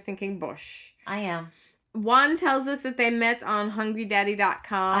accent, you're thinking bush. I am. Juan tells us that they met on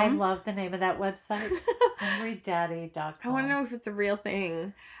hungrydaddy.com. I love the name of that website. hungrydaddy.com. I want to know if it's a real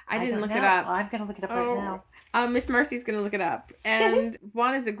thing. I didn't look know. it up. I'm going to look it up right now. Miss Marcy's going to look it up. And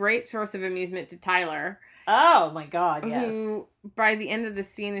Juan is a great source of amusement to Tyler. Oh my God, yes. Who, by the end of the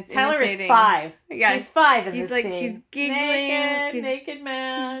scene, is Tyler imitating... is 5. Yes. He's 5 in he's this like, scene. He's giggling. Naked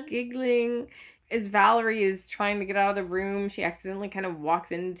man. He's giggling. As Valerie is trying to get out of the room, she accidentally kind of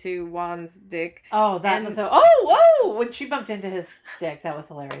walks into Juan's dick. Oh, that was whoa! When she bumped into his dick, that was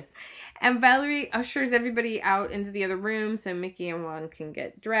hilarious. And Valerie ushers everybody out into the other room so Mickey and Juan can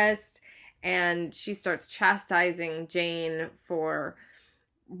get dressed. And she starts chastising Jane for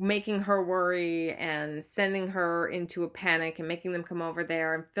making her worry and sending her into a panic and making them come over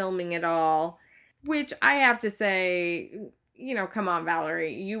there and filming it all. Which I have to say... You know, come on,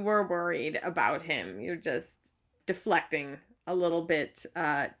 Valerie. You were worried about him. You're just deflecting a little bit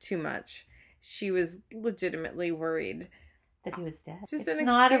too much. She was legitimately worried. That he was dead. Just it's an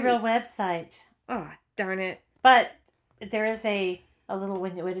not a real excuse. website. Oh, darn it. But there is a little,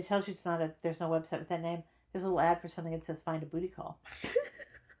 when it tells you there's no website with that name, there's a little ad for something that says find a booty call.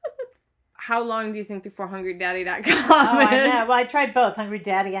 How long do you think before hungrydaddy.com Oh, I know. Well, I tried both, Hungry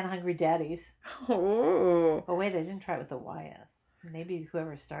Daddy and Hungry Daddies. Oh. Oh, wait, I didn't try it with the YS. Maybe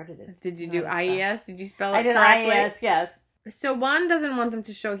whoever started it. Did you do IES? Did you spell it I did correctly? IES, yes. So Juan doesn't want them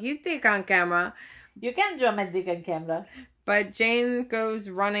to show his dick on camera, You can draw my dick on camera. but Jane goes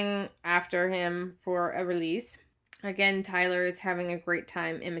running after him for a release. Again, Tyler is having a great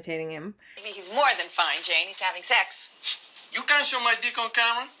time imitating him. He's more than fine, Jane. He's having sex. You can't show my dick on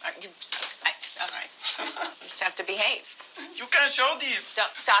camera. All right. You just have to behave. You can't show these.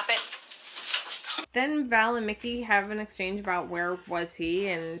 Don't stop it. Then Val and Mickey have an exchange about where was he,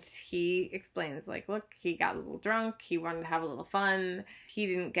 and he explains, like, look, he got a little drunk, he wanted to have a little fun, he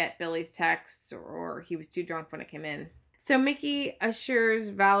didn't get Billy's text, or he was too drunk when it came in. So Mickey assures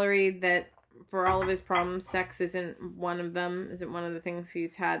Valerie that for all of his problems, sex isn't one of the things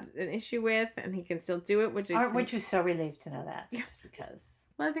he's had an issue with, and he can still do it, Weren't you so relieved to know that? Yeah. Because...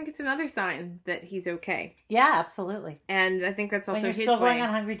 Well, I think it's another sign that he's okay. Yeah, absolutely. And I think that's also when you're his still way. going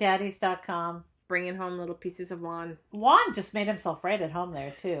on hungrydaddies.com. Bringing home little pieces of Juan. Juan just made himself right at home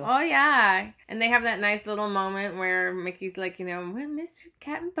there, too. Oh, yeah. And they have that nice little moment where Mickey's like, well, Mr.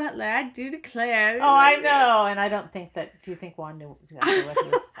 Captain Butler, I do declare. Oh, I know. And I don't think that... Do you think Juan knew exactly what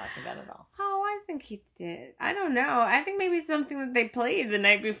he was talking about at all? Oh, I think he did. I don't know. I think maybe it's something that they played the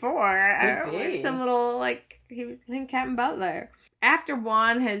night before. Could be. Some little, he was named Captain Butler. After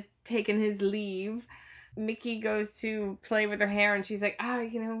Juan has taken his leave, Mickey goes to play with her hair, and she's like,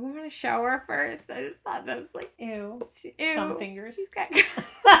 we want to shower first. I just thought that was like, Ew. ew. Thumb fingers. He's got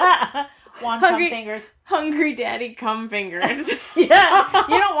Juan thumb fingers. Hungry daddy cum fingers. Yeah,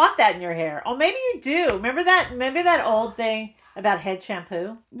 you don't want that in your hair. Oh, maybe you do. Remember that old thing about head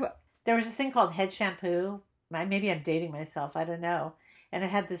shampoo? What? There was this thing called head shampoo. Maybe I'm dating myself. I don't know. And it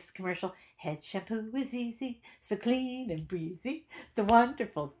had this commercial, head shampoo is easy, so clean and breezy, the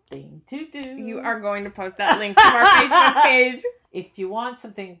wonderful thing to do. You are going to post that link to our Facebook page. If you want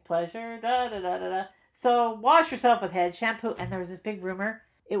something pleasure, da-da-da-da-da. So wash yourself with head shampoo. And there was this big rumor.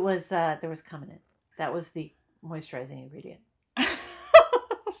 It was, there was cum in it. That was the moisturizing ingredient.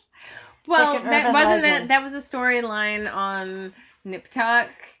 Well, like that wasn't that was a storyline on Nip Tuck.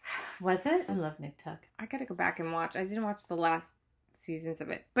 Was it? I love Nip Tuck. I gotta go back and watch. I didn't watch the last seasons of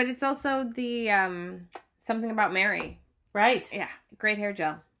it. But it's also the Something About Mary. Right. Yeah. Great hair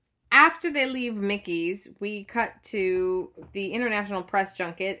gel. After they leave Mickey's, we cut to the International Press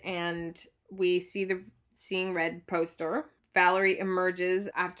Junket and we see the Seeing Red poster. Valerie emerges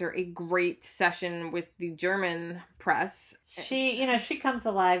after a great session with the German press. She comes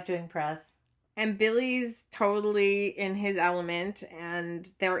alive doing press. And Billy's totally in his element and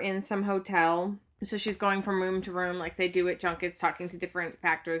they're in some hotel. So she's going from room to room like they do at junkets, talking to different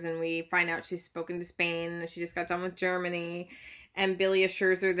actors, and we find out she's spoken to Spain. She just got done with Germany, and Billy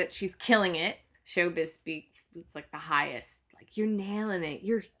assures her that she's killing it. Showbiz speak, it's like the highest. Like, you're nailing it.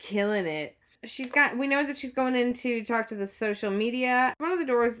 You're killing it. We know that she's going in to talk to the social media. One of the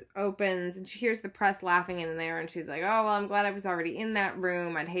doors opens, and she hears the press laughing in there, and she's like, oh, well, I'm glad I was already in that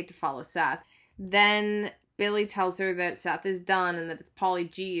room. I'd hate to follow Seth. Then Billy tells her that Seth is done and that it's Pauly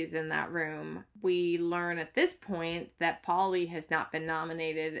G is in that room. We learn at this point that Pauly has not been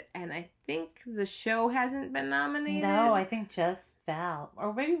nominated, and I think the show hasn't been nominated. No, I think just Val.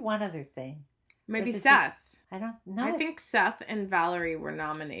 Or maybe one other thing. Maybe Or is it Seth. I don't know. I think Seth and Valerie were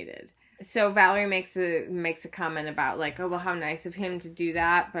nominated. So Valerie makes a comment about like, oh well, how nice of him to do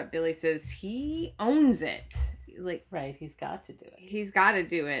that, but Billy says he owns it. Like, right, he's got to do it. He's got to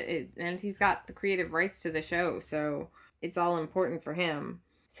do it, and he's got the creative rights to the show, so it's all important for him.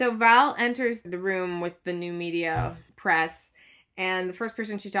 So Val enters the room with the new media press, and the first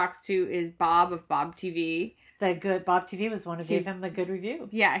person she talks to is Bob of Bob TV. The good Bob TV was one who gave him the good review.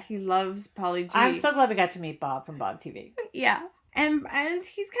 Yeah, he loves Pauly G. I'm so glad we got to meet Bob from Bob TV. Yeah. And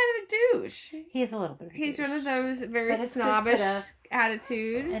he's kind of a douche. He is a little bit of a He's douche. one of those very snobbish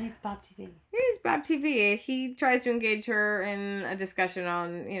attitude. And it's Bob TV. He's Bob TV. He tries to engage her in a discussion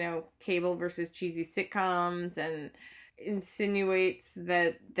on, cable versus cheesy sitcoms, and insinuates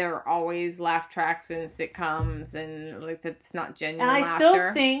that there are always laugh tracks in sitcoms, and like that's not genuine laughter. And I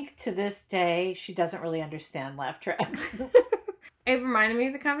still think to this day she doesn't really understand laugh tracks. It reminded me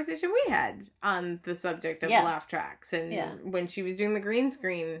of the conversation we had on the subject of laugh tracks. And when she was doing the green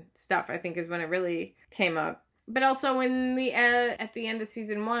screen stuff, I think is when it really came up. But also in the at the end of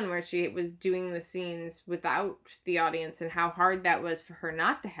season 1, where she was doing the scenes without the audience, and how hard that was for her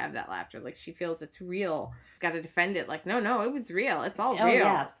not to have that laughter. Like, she feels it's real. Got to defend it. Like, no, it was real. It's all real.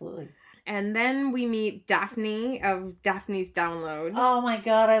 Yeah, absolutely. And then we meet Daphne of Daphne's Download. Oh my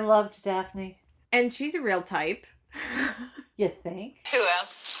God, I loved Daphne. And she's a real type. You think? Who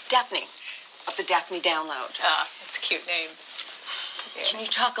else? Daphne, of the Daphne Download. Ah, that's a cute name. Yeah. Can you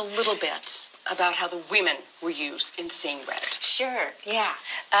talk a little bit about how the women were used in Seeing Red? Sure, yeah.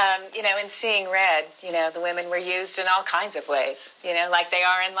 In Seeing Red, the women were used in all kinds of ways, like they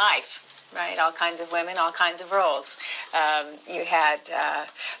are in life. Right, all kinds of women, all kinds of roles. You had,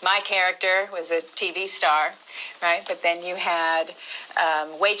 my character was a TV star, right? But then you had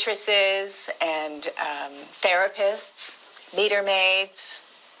waitresses and therapists, meter maids,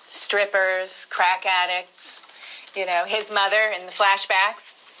 strippers, crack addicts, his mother in the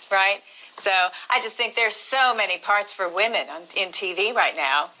flashbacks, right? So I just think there's so many parts for women in TV right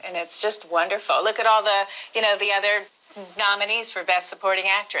now, and it's just wonderful. Look at all the, the other nominees for Best Supporting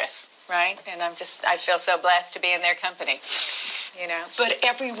Actress. Right? And I feel so blessed to be in their company, But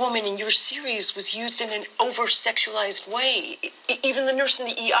every woman in your series was used in an over-sexualized way, even the nurse in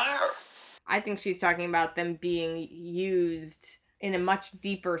the ER. I think she's talking about them being used in a much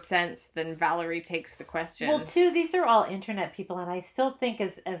deeper sense than Valerie takes the question. Well, too, these are all internet people, and I still think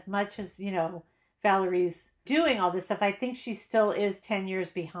as much as, Valerie's doing all this stuff, I think she still is 10 years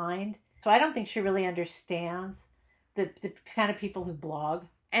behind. So I don't think she really understands the kind of people who blog.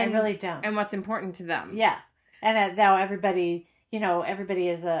 I really don't. And what's important to them. Yeah. And now everybody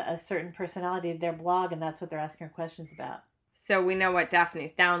has a certain personality in their blog, and that's what they're asking her questions about. So we know what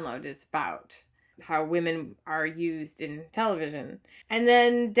Daphne's Download is about, how women are used in television. And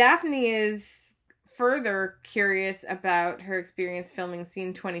then Daphne is further curious about her experience filming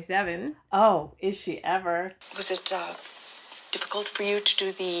Scene 27. Oh, is she ever? Was it difficult for you to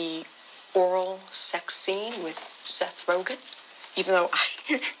do the oral sex scene with Seth Rogen? Even though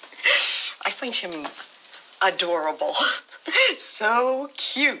I find him adorable. So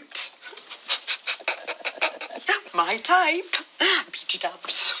cute. My type. Beat it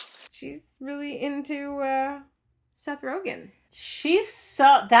ups. She's really into Seth Rogen.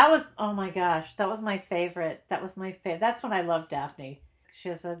 That was, oh my gosh, that was my favorite. That's when I loved Daphne. She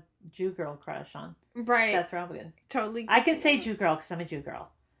has a Jew girl crush on Seth Rogen. Totally. I can say Jew girl because I'm a Jew girl.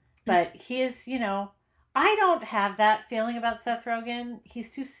 But he is, I don't have that feeling about Seth Rogen. He's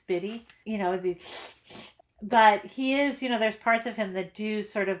too spitty, but he is, there's parts of him that do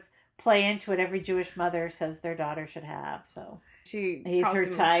sort of play into what every Jewish mother says their daughter should have. So he's her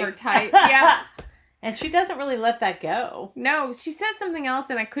type. Her type, yeah. And she doesn't really let that go. No, she says something else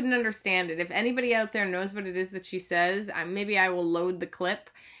and I couldn't understand it. If anybody out there knows what it is that she says, maybe I will load the clip.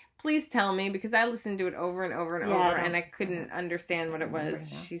 Please tell me, because I listened to it over and over and over, and I couldn't understand what it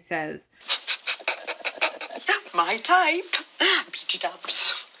was she says. My type. Beat it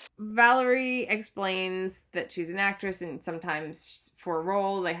ups. Valerie explains that she's an actress, and sometimes for a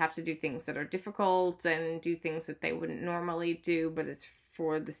role they have to do things that are difficult and do things that they wouldn't normally do, but it's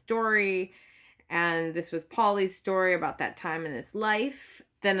for the story. And this was Pauly's story about that time in his life.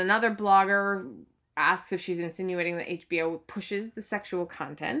 Then another blogger asks if she's insinuating that HBO pushes the sexual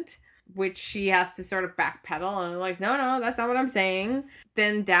content. which she has to sort of backpedal and like, no, that's not what I'm saying.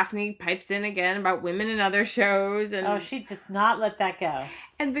 Then Daphne pipes in again about women in other shows. And she does not let that go.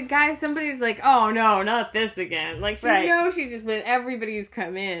 And the guy, somebody's like, oh no, not this again. Like, she knows she's just been, everybody who's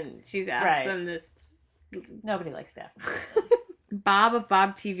come in, she's asked them this. Nobody likes Daphne. Bob of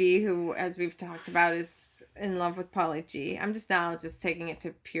Bob TV, who, as we've talked about, is in love with Pauly G. I'm just taking it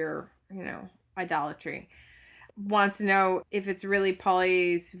to pure, idolatry. Wants to know if it's really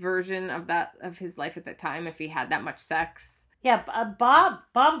Pauly's version of his life at that time, if he had that much sex. Yeah, Bob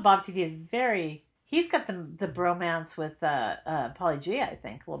of Bob TV is he's got the bromance with Pauly G, I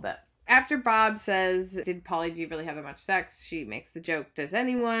think, a little bit. After Bob says, did Pauly G really have that much sex? She makes the joke, does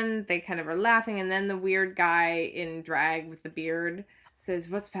anyone? They kind of are laughing. And then the weird guy in drag with the beard says,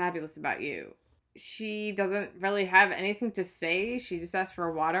 what's fabulous about you? She doesn't really have anything to say. She just asks for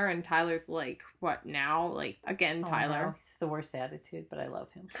water. And Tyler's like, what now? Like, again, Tyler. No. He's the worst attitude, but I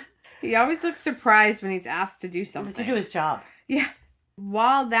love him. He always looks surprised when he's asked to do something. To do his job. Yeah.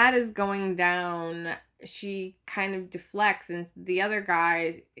 While that is going down, she kind of deflects, and the other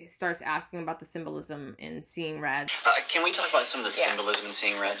guy starts asking about the symbolism in Seeing Red. Can we talk about some of the symbolism in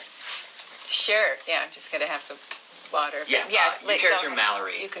Seeing Red? Sure, yeah, I'm just going to have some water. Yeah, your character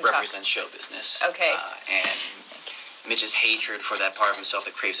Mallory represents show business. Okay. And Mitch's hatred for that part of himself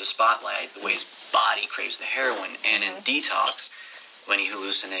that craves the spotlight, the way his body craves the heroin, and in Detox, when he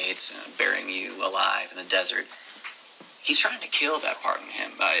hallucinates, burying you alive in the desert, he's trying to kill that part in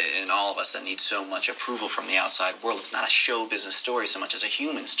him, in all of us that need so much approval from the outside world. It's not a show business story so much as a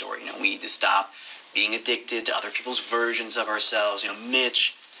human story. We need to stop being addicted to other people's versions of ourselves.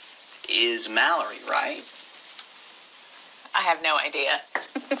 Mitch is Mallory, right? I have no idea.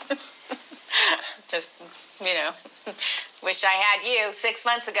 Just, wish I had you 6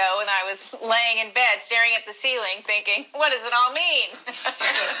 months ago when I was laying in bed staring at the ceiling thinking, what does it all mean?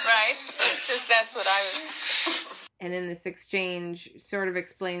 Right? Just that's what I was... And in this exchange sort of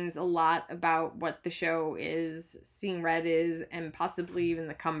explains a lot about what the show is, Seeing Red is, and possibly even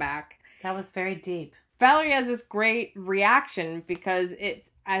the comeback. That was very deep. Valerie has this great reaction because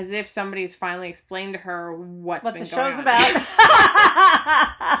it's as if somebody's finally explained to her what the show's about.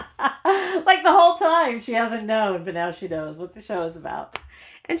 Like the whole time she hasn't known, but now she knows what the show is about.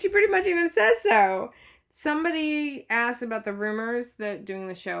 And she pretty much even says so. Somebody asks about the rumors that doing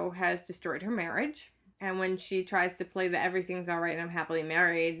the show has destroyed her marriage. And when she tries to play the Everything's All Right and I'm Happily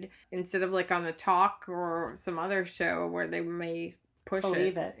Married, instead of like on The Talk or some other show where they may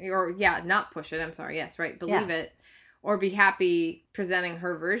believe it. Or, not push it. I'm sorry. Yes, right. Believe it. Or be happy presenting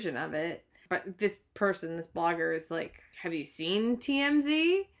her version of it. But this person, this blogger is like, have you seen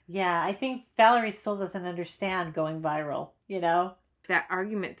TMZ? Yeah, I think Valerie still doesn't understand going viral, That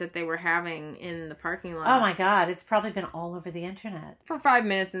argument that they were having in the parking lot. Oh my God, it's probably been all over the internet. For 5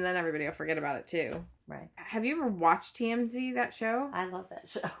 minutes and then everybody will forget about it too. Right. Have you ever watched TMZ, that show? I love that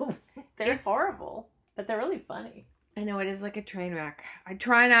show. They're horrible, but they're really funny. I know, it is like a train wreck. I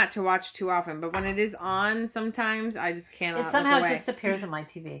try not to watch too often, but when it is on sometimes, I just cannot. It somehow just appears on my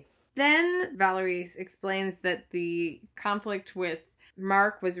TV. Then Valerie explains that the conflict with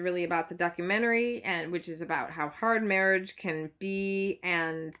Mark was really about the documentary, and which is about how hard marriage can be,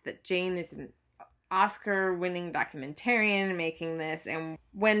 and that Jane is an Oscar-winning documentarian making this. And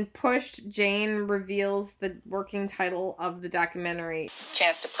when pushed, Jane reveals the working title of the documentary.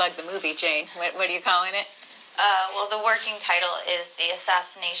 Chance to plug the movie, Jane. What are you calling it? Well, the working title is The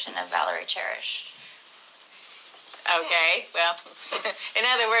Assassination of Valerie Cherish. Okay, well, in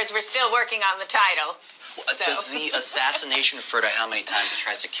other words, we're still working on the title. Does the assassination refer to how many times it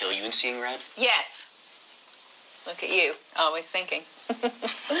tries to kill you in Seeing Red? Yes. Look at you, always thinking.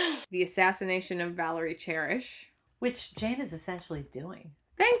 The Assassination of Valerie Cherish. Which Jane is essentially doing.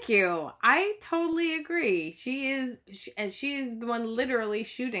 Thank you. I totally agree. She is the one literally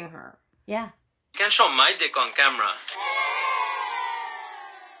shooting her. Yeah. You can show my dick on camera.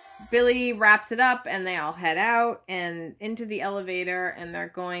 Billy wraps it up and they all head out and into the elevator, and they're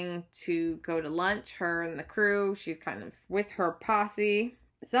going to go to lunch, her and the crew. She's kind of with her posse.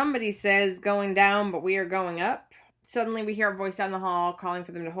 Somebody says going down, but we are going up. Suddenly we hear a voice down the hall calling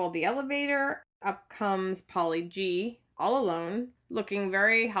for them to hold the elevator. Up comes Pauly G, all alone, looking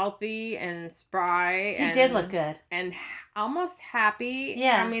very healthy and spry. He did look good. And almost happy.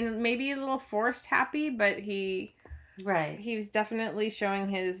 Yeah. I mean, maybe a little forced happy, but he was definitely showing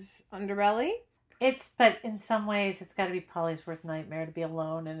his underbelly. But in some ways, it's got to be Polly's worst nightmare to be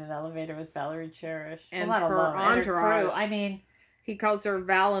alone in an elevator with Valerie Cherish. And well, not her alone, entourage. and her crew. I mean, he calls her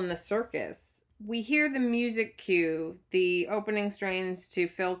Val in the Circus. We hear the music cue, the opening strains to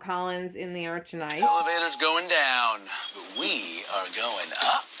Phil Collins in the Air Tonight. Elevator's going down, but we are going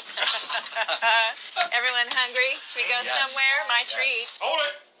up. Everyone hungry? Should we go somewhere? My treat. Hold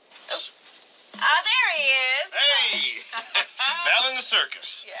it. Oh, there he is. Hey. Val in the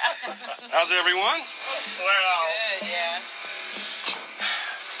circus. Yeah. How's everyone? Well. Good, yeah.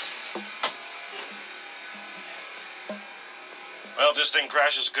 Well, if this thing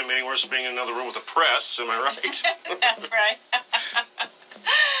crashes, it couldn't be any worse than being in another room with the press. Am I right? That's right.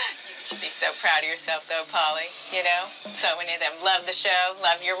 You should be so proud of yourself, though, Polly. You know? So many of them love the show,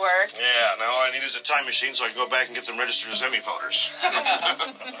 love your work. Yeah, now all I need is a time machine so I can go back and get them registered as Emmy voters.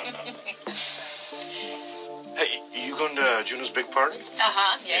 Hey, you going to Juno's big party?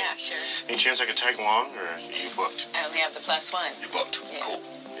 Uh-huh, yeah, sure. Any chance I could tag along, or are you booked? I only have the +1. You booked? Yeah. Cool.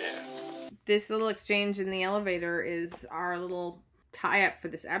 Yeah. This little exchange in the elevator is our little tie-up for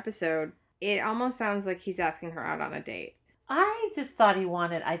this episode. It almost sounds like he's asking her out on a date. I just thought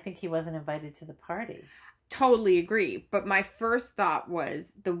I think he wasn't invited to the party. Totally agree. But my first thought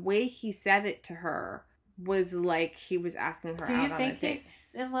was the way he said it to her was like he was asking her out on a date. Do you think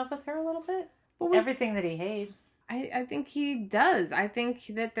he's in love with her a little bit? Well, everything that he hates. I think he does. I think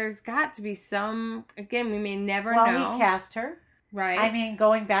that there's got to be some... Again, we may never know. Well, he cast her. Right. I mean,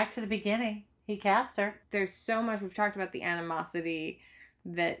 going back to the beginning, he cast her. There's so much... We've talked about the animosity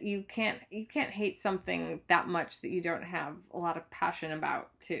that you can't hate something that much that you don't have a lot of passion about,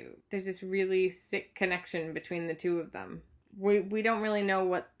 too. There's this really sick connection between the two of them. We don't really know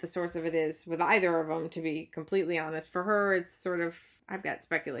what the source of it is with either of them, to be completely honest. For her, it's sort of... I've got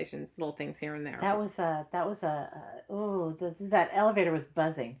speculations, little things here and there. That elevator was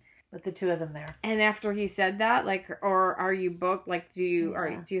buzzing with the two of them there. And after he said that, like, or are you booked? Like, do you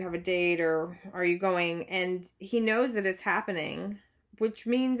have a date, or are you going? And he knows that it's happening, which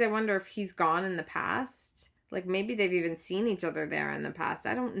means I wonder if he's gone in the past. Like, maybe they've even seen each other there in the past.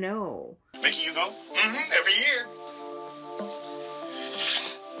 I don't know. Mickey, you go? Mm-hmm. Every year.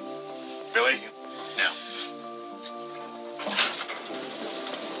 Billy? No.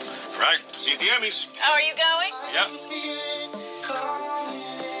 Right. See you at the Emmys. Oh, are you going? Yep.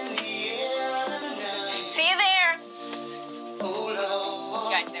 See you there. You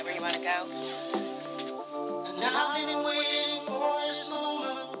guys know where you want to go?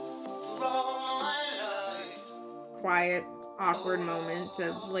 Quiet, awkward moment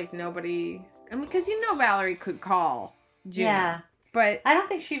of, like, nobody... I mean, because Valerie could call Juno. Yeah. But I don't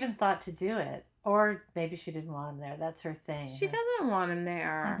think she even thought to do it. Or maybe she didn't want him there. That's her thing. She doesn't want him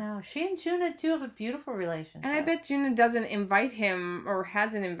there. I know. She and Juno do have a beautiful relationship. And I bet Juno doesn't invite him or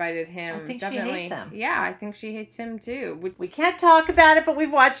hasn't invited him. I think Definitely. she hates him. Yeah, I think she hates him too. We can't talk about it, but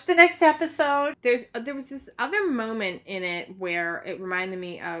we've watched the next episode. There was this other moment in it where it reminded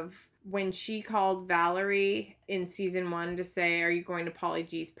me of when she called Valerie in season 1 to say, are you going to Pauly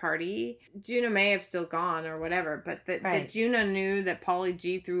G's party? Juno may have still gone or whatever, but that Juno knew that Pauly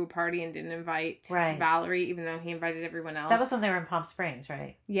G threw a party and didn't invite Valerie, even though he invited everyone else. That was when they were in Palm Springs,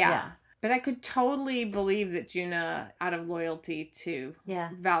 right? Yeah. But I could totally believe that Juno, out of loyalty to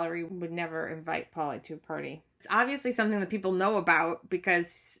Valerie, would never invite Pauly to a party. It's obviously something that people know about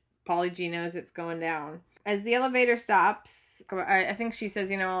because Pauly G knows it's going down. As the elevator stops, I think she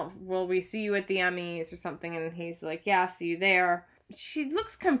says, will we see you at the Emmys or something? And he's like, yeah, see you there. She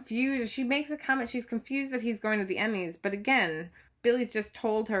looks confused. She makes a comment. She's confused that he's going to the Emmys. But again, Billy's just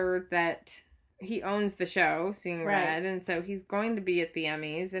told her that he owns the show, Seeing Red. And so he's going to be at the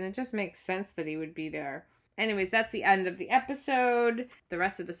Emmys. And it just makes sense that he would be there. Anyways, that's the end of the episode. The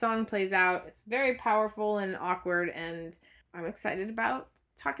rest of the song plays out. It's very powerful and awkward. And I'm excited about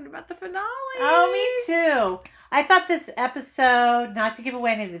talking about the finale. Oh, me too. I thought this episode, not to give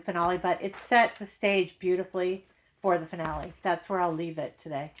away any of the finale, but it set the stage beautifully for the finale. That's where I'll leave it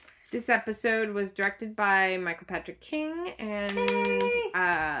today. This episode was directed by Michael Patrick King and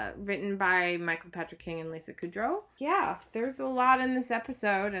written by Michael Patrick King and Lisa Kudrow. Yeah, there's a lot in this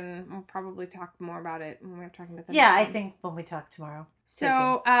episode, and we'll probably talk more about it when we're talking about the next one. I think when we talk tomorrow.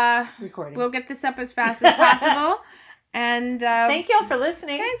 So, recording. We'll get this up as fast as possible. And thank y'all for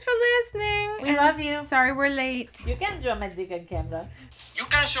listening. Thanks for listening. We love you. Sorry we're late. You can show my dick on camera. You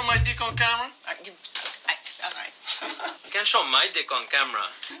can't show my dick on camera? All right. You can show my dick on camera.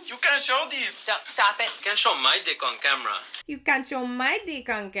 You can't show this. Stop it. You can show my dick on camera. You can't show my dick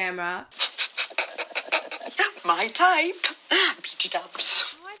on camera. My type. Beat it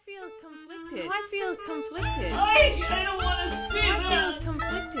ups. I feel conflicted. I don't want to see that. I feel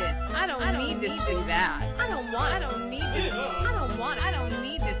conflicted. I don't need to see that. I don't need to see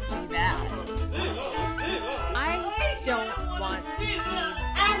that. I don't want to see that.